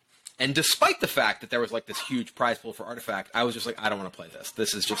 right? And despite the fact that there was like this huge prize pool for Artifact, I was just like, I don't want to play this.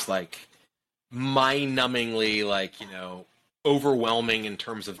 This is just like mind-numbingly like overwhelming in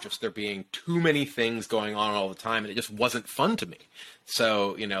terms of just there being too many things going on all the time, and it just wasn't fun to me.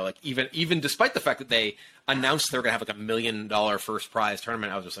 So like even despite the fact that they announced they were gonna have like $1 million first prize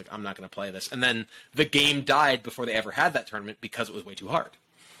tournament, I was just like, I'm not gonna play this. And then the game died before they ever had that tournament because it was way too hard.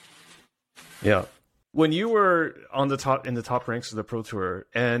 Yeah. When you were in the top ranks of the Pro Tour,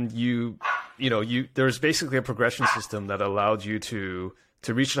 and there's basically a progression system that allowed you to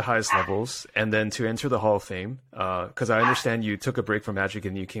reach the highest levels and then to enter the Hall of Fame. Because I understand you took a break from Magic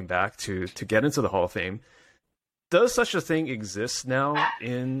and you came back to get into the Hall of Fame. Does such a thing exist now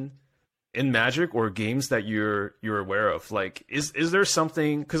in Magic or games that you're aware of? Like, is there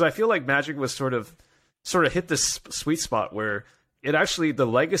something? Because I feel like Magic was sort of hit this sweet spot where it actually, the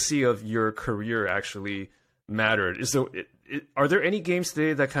legacy of your career actually mattered. Are there any games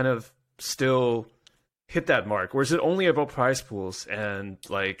today that kind of still hit that mark, or is it only about prize pools and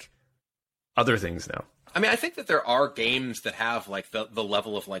like other things now? I mean, I think that there are games that have like the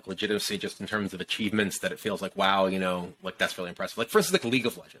level of like legitimacy just in terms of achievements that it feels like, wow, you know, like that's really impressive. Like for instance, like League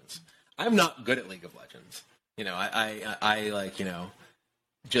of Legends. I'm not good at League of Legends. You know, I like, you know,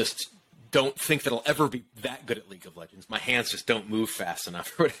 just don't think that I'll ever be that good at League of Legends. My hands just don't move fast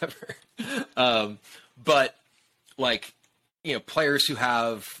enough or whatever. But like, you know, players who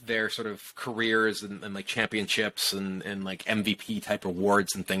have their sort of careers and like championships and like MVP type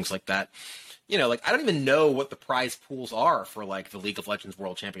awards and things like that. You know, like I don't even know what the prize pools are for like the League of Legends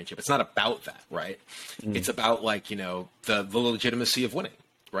World Championship. It's not about that, right? It's about like, you know, the legitimacy of winning,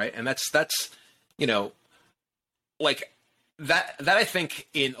 right? And that's you know, like that I think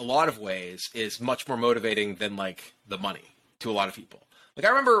in a lot of ways is much more motivating than like the money to a lot of people. Like I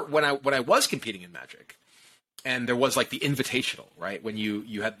remember when I was competing in Magic, and there was like the invitational, right? When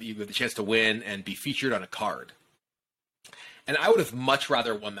you had the chance to win and be featured on a card. And I would have much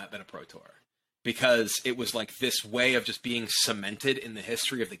rather won that than a Pro Tour, because it was like this way of just being cemented in the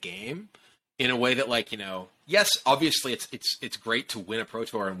history of the game in a way that, like, you know, yes, obviously it's great to win a Pro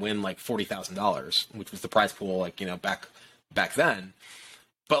Tour and win like $40,000, which was the prize pool, like, you know, back then.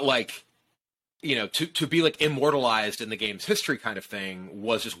 But like, you know, to be like immortalized in the game's history kind of thing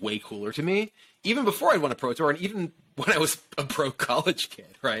was just way cooler to me. Even before I'd won a Pro Tour, and even when I was a pro college kid,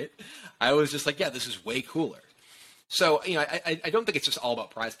 right? I was just like, yeah, this is way cooler. So, you know, I don't think it's just all about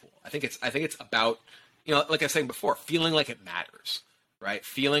prize pool. I think it's about, you know, like I was saying before, feeling like it matters, right?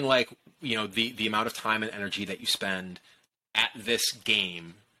 Feeling like, you know, the amount of time and energy that you spend at this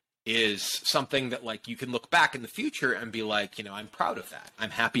game is something that like you can look back in the future and be like, you know, I'm proud of that.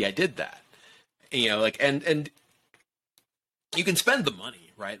 I'm happy I did that. You know, like, and you can spend the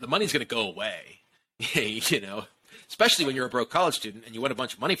money, right? The money's going to go away, you know, especially when you're a broke college student and you win a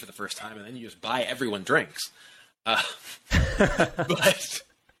bunch of money for the first time and then you just buy everyone drinks. But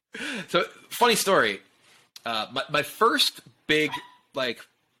so funny story. My first big like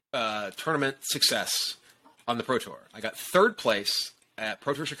tournament success on the Pro Tour, I got third place at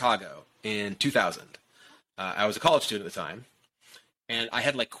Pro Tour Chicago in 2000. I was a college student at the time. And I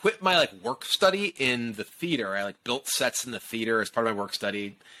had like quit my like work study in the theater. I like built sets in the theater as part of my work study.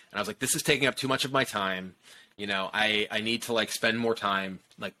 And I was like, this is taking up too much of my time. You know, I need to like spend more time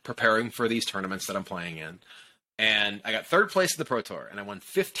like preparing for these tournaments that I'm playing in. And I got third place in the Pro Tour and I won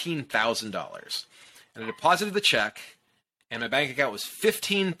 $15,000. And I deposited the check and my bank account was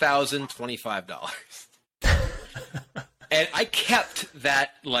 $15,025. And I kept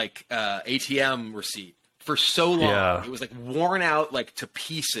that like ATM receipt for so long. Yeah. It was like worn out like to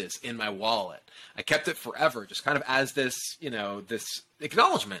pieces in my wallet. I kept it forever, just kind of as this, you know, this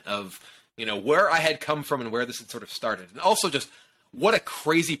acknowledgement of, you know, where I had come from and where this had sort of started. And also just what a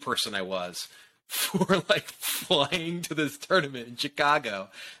crazy person I was for like flying to this tournament in Chicago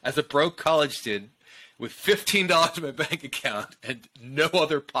as a broke college student with $15 in my bank account and no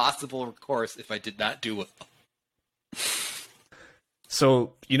other possible recourse if I did not do well.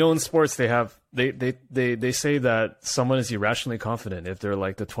 So, you know, in sports, they say that someone is irrationally confident if they're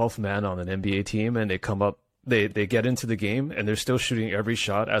like the 12th man on an NBA team and they get into the game and they're still shooting every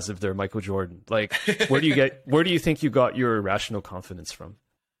shot as if they're Michael Jordan. Like, where do you think you got your irrational confidence from?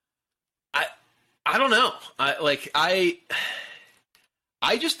 I don't know. I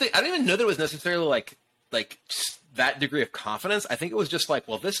just think, I don't even know that it was necessarily like that degree of confidence. I think it was just like,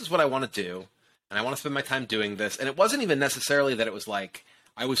 well, this is what I want to do. And I want to spend my time doing this. And it wasn't even necessarily that it was like,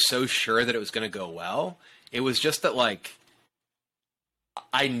 I was so sure that it was going to go well. It was just that like,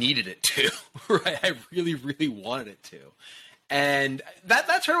 I needed it to, right? I really, really wanted it to. And that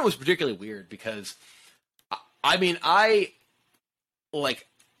tournament was particularly weird because, I mean,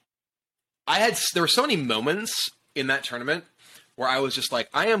 there were so many moments in that tournament where I was just like,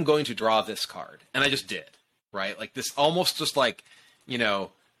 I am going to draw this card. And I just did, right? Like this almost just like, you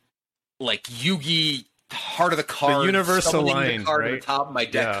know, like Yugi heart of the card, the universal line, the card right? at the top of my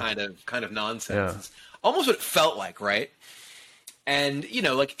deck, kind of nonsense. It's almost what it felt like, right? And you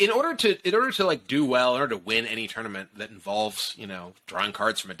know, like in order to like do well, in order to win any tournament that involves, you know, drawing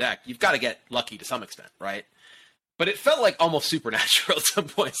cards from a deck, you've got to get lucky to some extent, right? But it felt like almost supernatural at some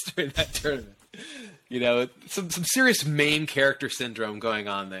points during that tournament. You know, some serious main character syndrome going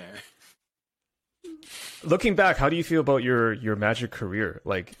on there. Looking back, how do you feel about your Magic career?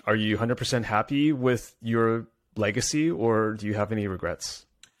 Like, are you 100% happy with your legacy, or do you have any regrets?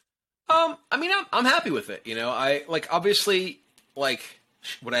 I mean, I'm happy with it. You know, I like obviously like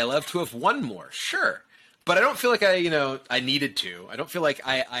would I love to have won more? Sure, but I don't feel like I needed to. I don't feel like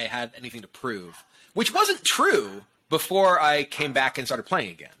I had anything to prove, which wasn't true before I came back and started playing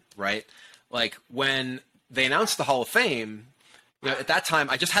again, right? Like when they announced the Hall of Fame, at that time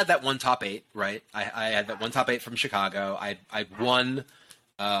I just had that one top 8, right? I had that one top 8 from Chicago. I'd won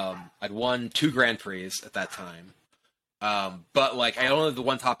 2 Grand Prix at that time. But like I only had the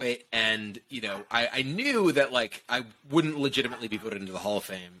one top 8, and I knew that like I wouldn't legitimately be voted into the Hall of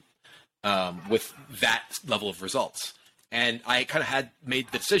Fame with that level of results. And I kind of had made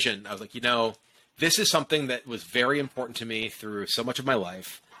the decision. I was like, this is something that was very important to me through so much of my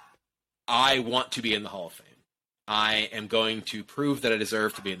life. I want to be in the Hall of Fame. I am going to prove that I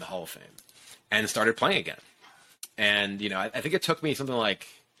deserve to be in the Hall of Fame, and started playing again. And I think it took me something like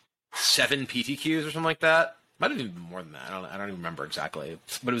 7 PTQs or something like that. Might have even been more than that. I don't even remember exactly.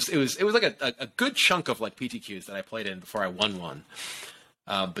 But it was like a good chunk of like PTQs that I played in before I won one.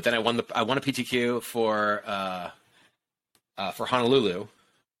 But then I won a PTQ for Honolulu,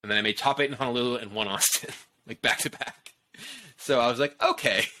 and then I made top 8 in Honolulu and won Austin, like back to back. So I was like,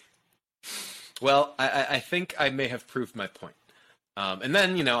 okay, well, I think I may have proved my point. And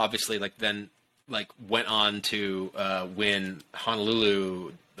then obviously went on to win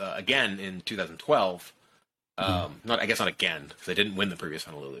Honolulu again in 2012. Not again, because I didn't win the previous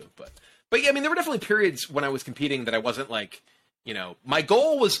Honolulu, but yeah, I mean, there were definitely periods when I was competing that I wasn't like, my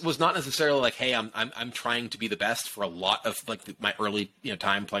goal was not necessarily like, hey, I'm trying to be the best for a lot of like my early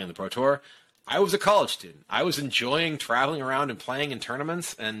time playing the Pro Tour. I was a college student. I was enjoying traveling around and playing in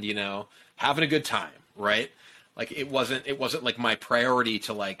tournaments and having a good time, right? Like it wasn't like my priority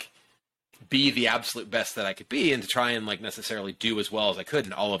to like be the absolute best that I could be and to try and like necessarily do as well as I could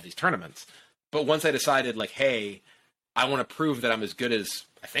in all of these tournaments. But once I decided like, hey, I want to prove that I'm as good as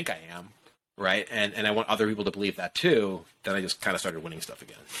I think I am, right? And I want other people to believe that too, then I just kind of started winning stuff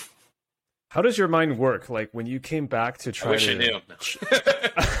again. How does your mind work? Like when you came back to try I wish I knew.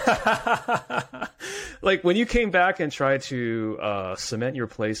 No. Like when you came back and tried to cement your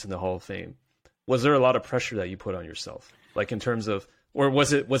place in the Hall of Fame, was there a lot of pressure that you put on yourself? Like in terms of, or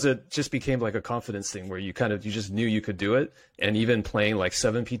was it just became like a confidence thing where you just knew you could do it, and even playing like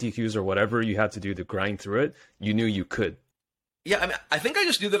 7 PTQs or whatever you had to do to grind through it, you knew you could? Yeah, I mean, I think I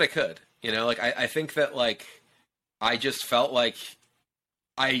just knew that I could. I think that like I just felt like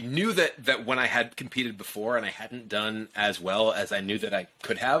I knew that when I had competed before and I hadn't done as well as I knew that I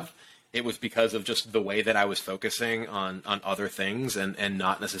could have, it was because of just the way that I was focusing on other things and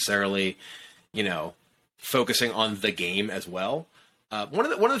not necessarily, focusing on the game as well. One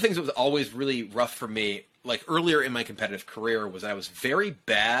of the things that was always really rough for me, like earlier in my competitive career, was I was very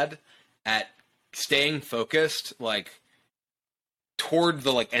bad at staying focused, like toward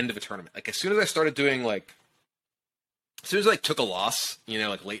the like end of a tournament. Like as soon as I started doing as soon as I took a loss,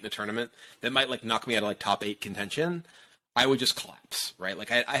 like late in a tournament that might like knock me out of like top 8 contention, I would just collapse, right?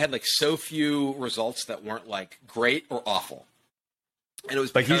 Like I had like so few results that weren't like great or awful. And it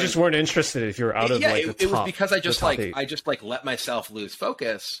was like you just weren't interested if you were out of like the top. It was because I just like 8. I just like let myself lose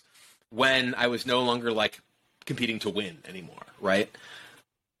focus when I was no longer like competing to win anymore, right?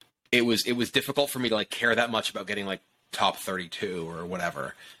 It was difficult for me to like care that much about getting like top 32 or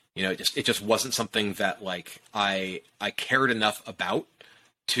whatever. It just wasn't something that like I cared enough about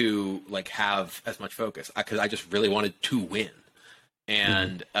to like have as much focus, because I just really wanted to win.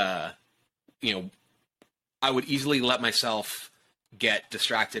 And I would easily let myself get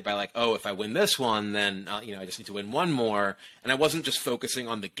distracted by like, oh, if I win this one, then I just need to win one more. And I wasn't just focusing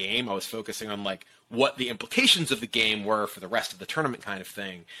on the game. I was focusing on like what the implications of the game were for the rest of the tournament kind of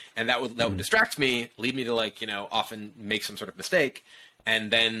thing. And that would distract me, lead me to like, often make some sort of mistake,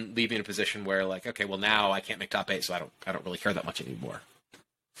 and then leave me in a position where like, okay, well now I can't make top 8, so I don't really care that much anymore.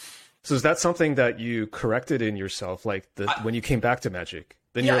 So is that something that you corrected in yourself, like when you came back to Magic?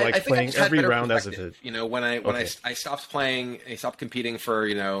 Then you're like playing every round as if it. When I stopped playing, I stopped competing for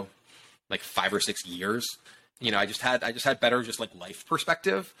like 5 or 6 years. I just had better just like life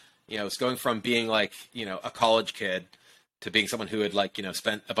perspective. It's going from being like a college kid to being someone who had like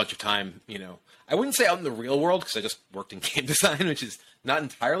spent a bunch of time. I wouldn't say out in the real world, because I just worked in game design, which is not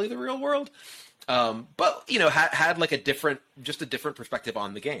entirely the real world. But had like a different perspective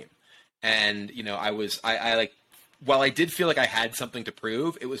on the game. And I like, while I did feel like I had something to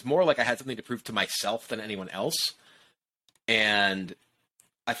prove, it was more like I had something to prove to myself than anyone else. And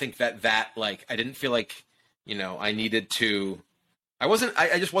I think that like, I didn't feel like, I needed to, I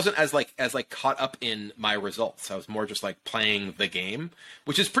just wasn't as caught up in my results. I was more just like playing the game,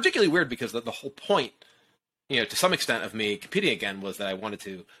 which is particularly weird because the whole point, to some extent of me competing again was that I wanted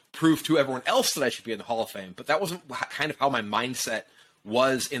to prove to everyone else that I should be in the Hall of Fame. But that wasn't kind of how my mindset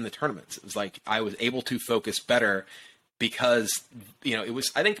was in the tournaments. It was like I was able to focus better because, it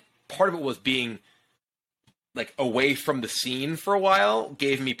was, I think part of it was being like away from the scene for a while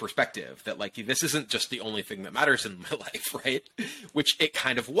gave me perspective that like, this isn't just the only thing that matters in my life, right? Which it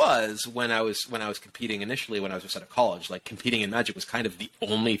kind of was when I was competing initially, when I was just out of college. Like competing in Magic was kind of the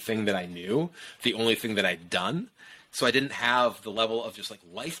only thing that I knew, the only thing that I'd done. So I didn't have the level of just like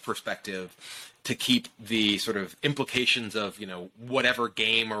life perspective to keep the sort of implications of, whatever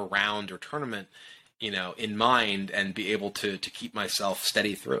game or round or tournament, in mind and be able to keep myself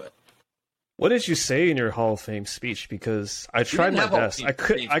steady through it. What did you say in your Hall of Fame speech? Because I tried my best. I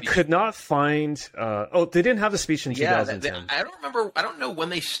could not find. They didn't have the speech in 2010. I don't remember. I don't know when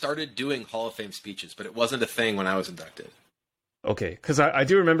they started doing Hall of Fame speeches, but it wasn't a thing when I was inducted. Okay, because I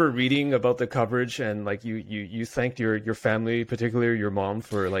do remember reading about the coverage and like you thanked your family, particularly your mom,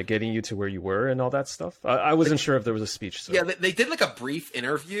 for like getting you to where you were and all that stuff. I wasn't sure if there was a speech. So. Yeah, they did like a brief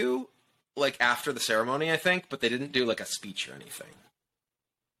interview like after the ceremony, I think, but they didn't do like a speech or anything.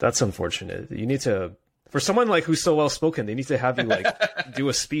 That's unfortunate. You need to, for someone like who's so well spoken, they need to have you like do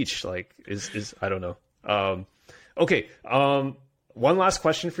a speech. Like is I don't know. Okay. One last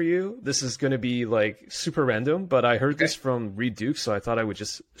question for you. This is going to be like super random, but I heard this from Reed Duke, so I thought I would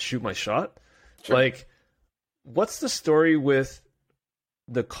just shoot my shot. Sure. Like, what's the story with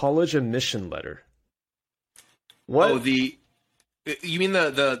the college admission letter? What? Oh, you mean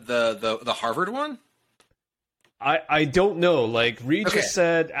the Harvard one? I don't know. Like Reed just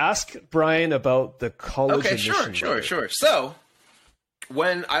said, ask Brian about the college admission letter. Sure. So,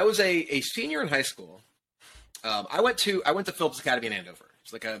 when I was a senior in high school, I went to Phillips Academy in Andover.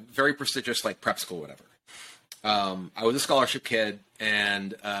 It's like a very prestigious like prep school, whatever. I was a scholarship kid,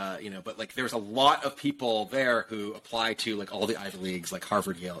 and but like there was a lot of people there who apply to like all the Ivy Leagues, like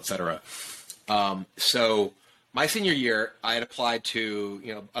Harvard, Yale, etc. So my senior year, I had applied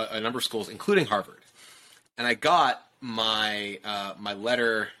to a number of schools, including Harvard, and I got my my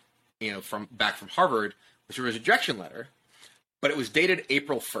letter, from Harvard, which was a rejection letter, but it was dated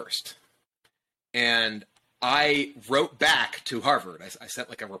April 1st, and I wrote back to Harvard. I sent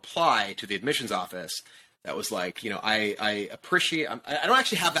like a reply to the admissions office that was like, I appreciate. I don't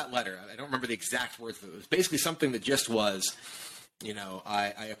actually have that letter. I don't remember the exact words. But it was basically something that just was,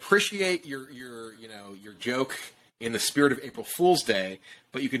 I appreciate your joke in the spirit of April Fool's Day,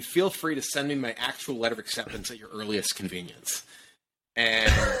 but you can feel free to send me my actual letter of acceptance at your earliest convenience.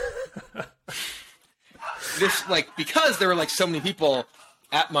 And this because there were like so many people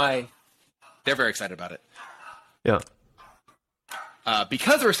at they're very excited about it. Yeah.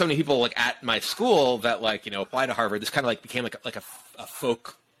 Because there were so many people like at my school that apply to Harvard, this kind of like became like a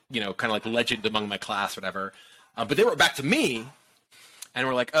folk, kind of like legend among my class, whatever. But they wrote back to me and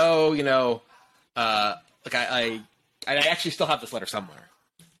were like, oh, I actually still have this letter somewhere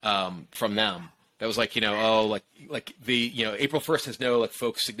from them. That was like, the, April 1st has no like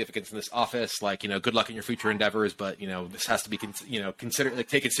folk significance in this office. Like, good luck in your future endeavors, but this has to be, considered like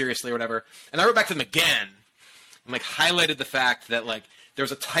taken seriously or whatever. And I wrote back to them again. And like highlighted the fact that like there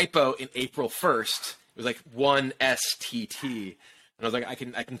was a typo in April 1st. It was like 1 STT. And I was like, I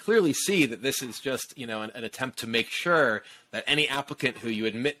can clearly see that this is just, an attempt to make sure that any applicant who you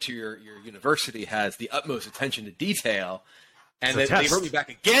admit to your university has the utmost attention to detail. And they wrote me back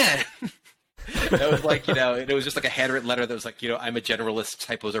again. That was like, it was just like a handwritten letter that was like, I'm a generalist,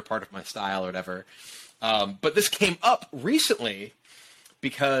 typos are part of my style or whatever. But this came up recently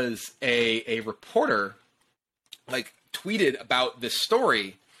because a reporter like tweeted about this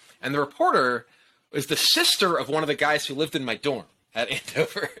story, and the reporter was the sister of one of the guys who lived in my dorm at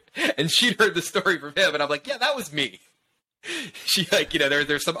Andover, and she'd heard the story from him, and I'm like, yeah, that was me. She like,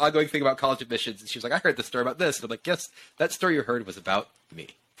 there's some ongoing thing about college admissions, and she was like, I heard the story about this, and I'm like, yes, that story you heard was about me.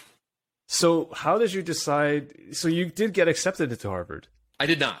 So how did you decide? So you did get accepted into Harvard? I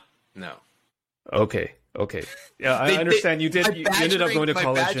did not. No. Okay. Yeah, I understand. You ended up going to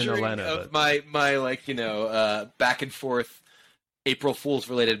college in Atlanta. My back and forth April Fool's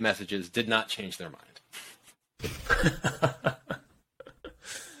related messages did not change their mind.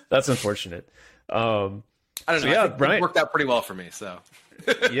 That's unfortunate. I don't know. So yeah, Brian, it worked out pretty well for me. So.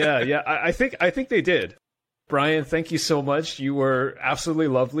 yeah. I think they did. Brian, thank you so much. You were absolutely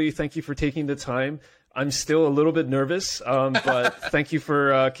lovely. Thank you for taking the time. I'm still a little bit nervous, but thank you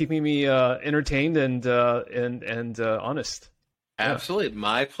for keeping me entertained and honest. Absolutely.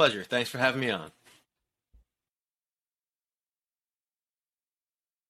 My pleasure. Thanks for having me on.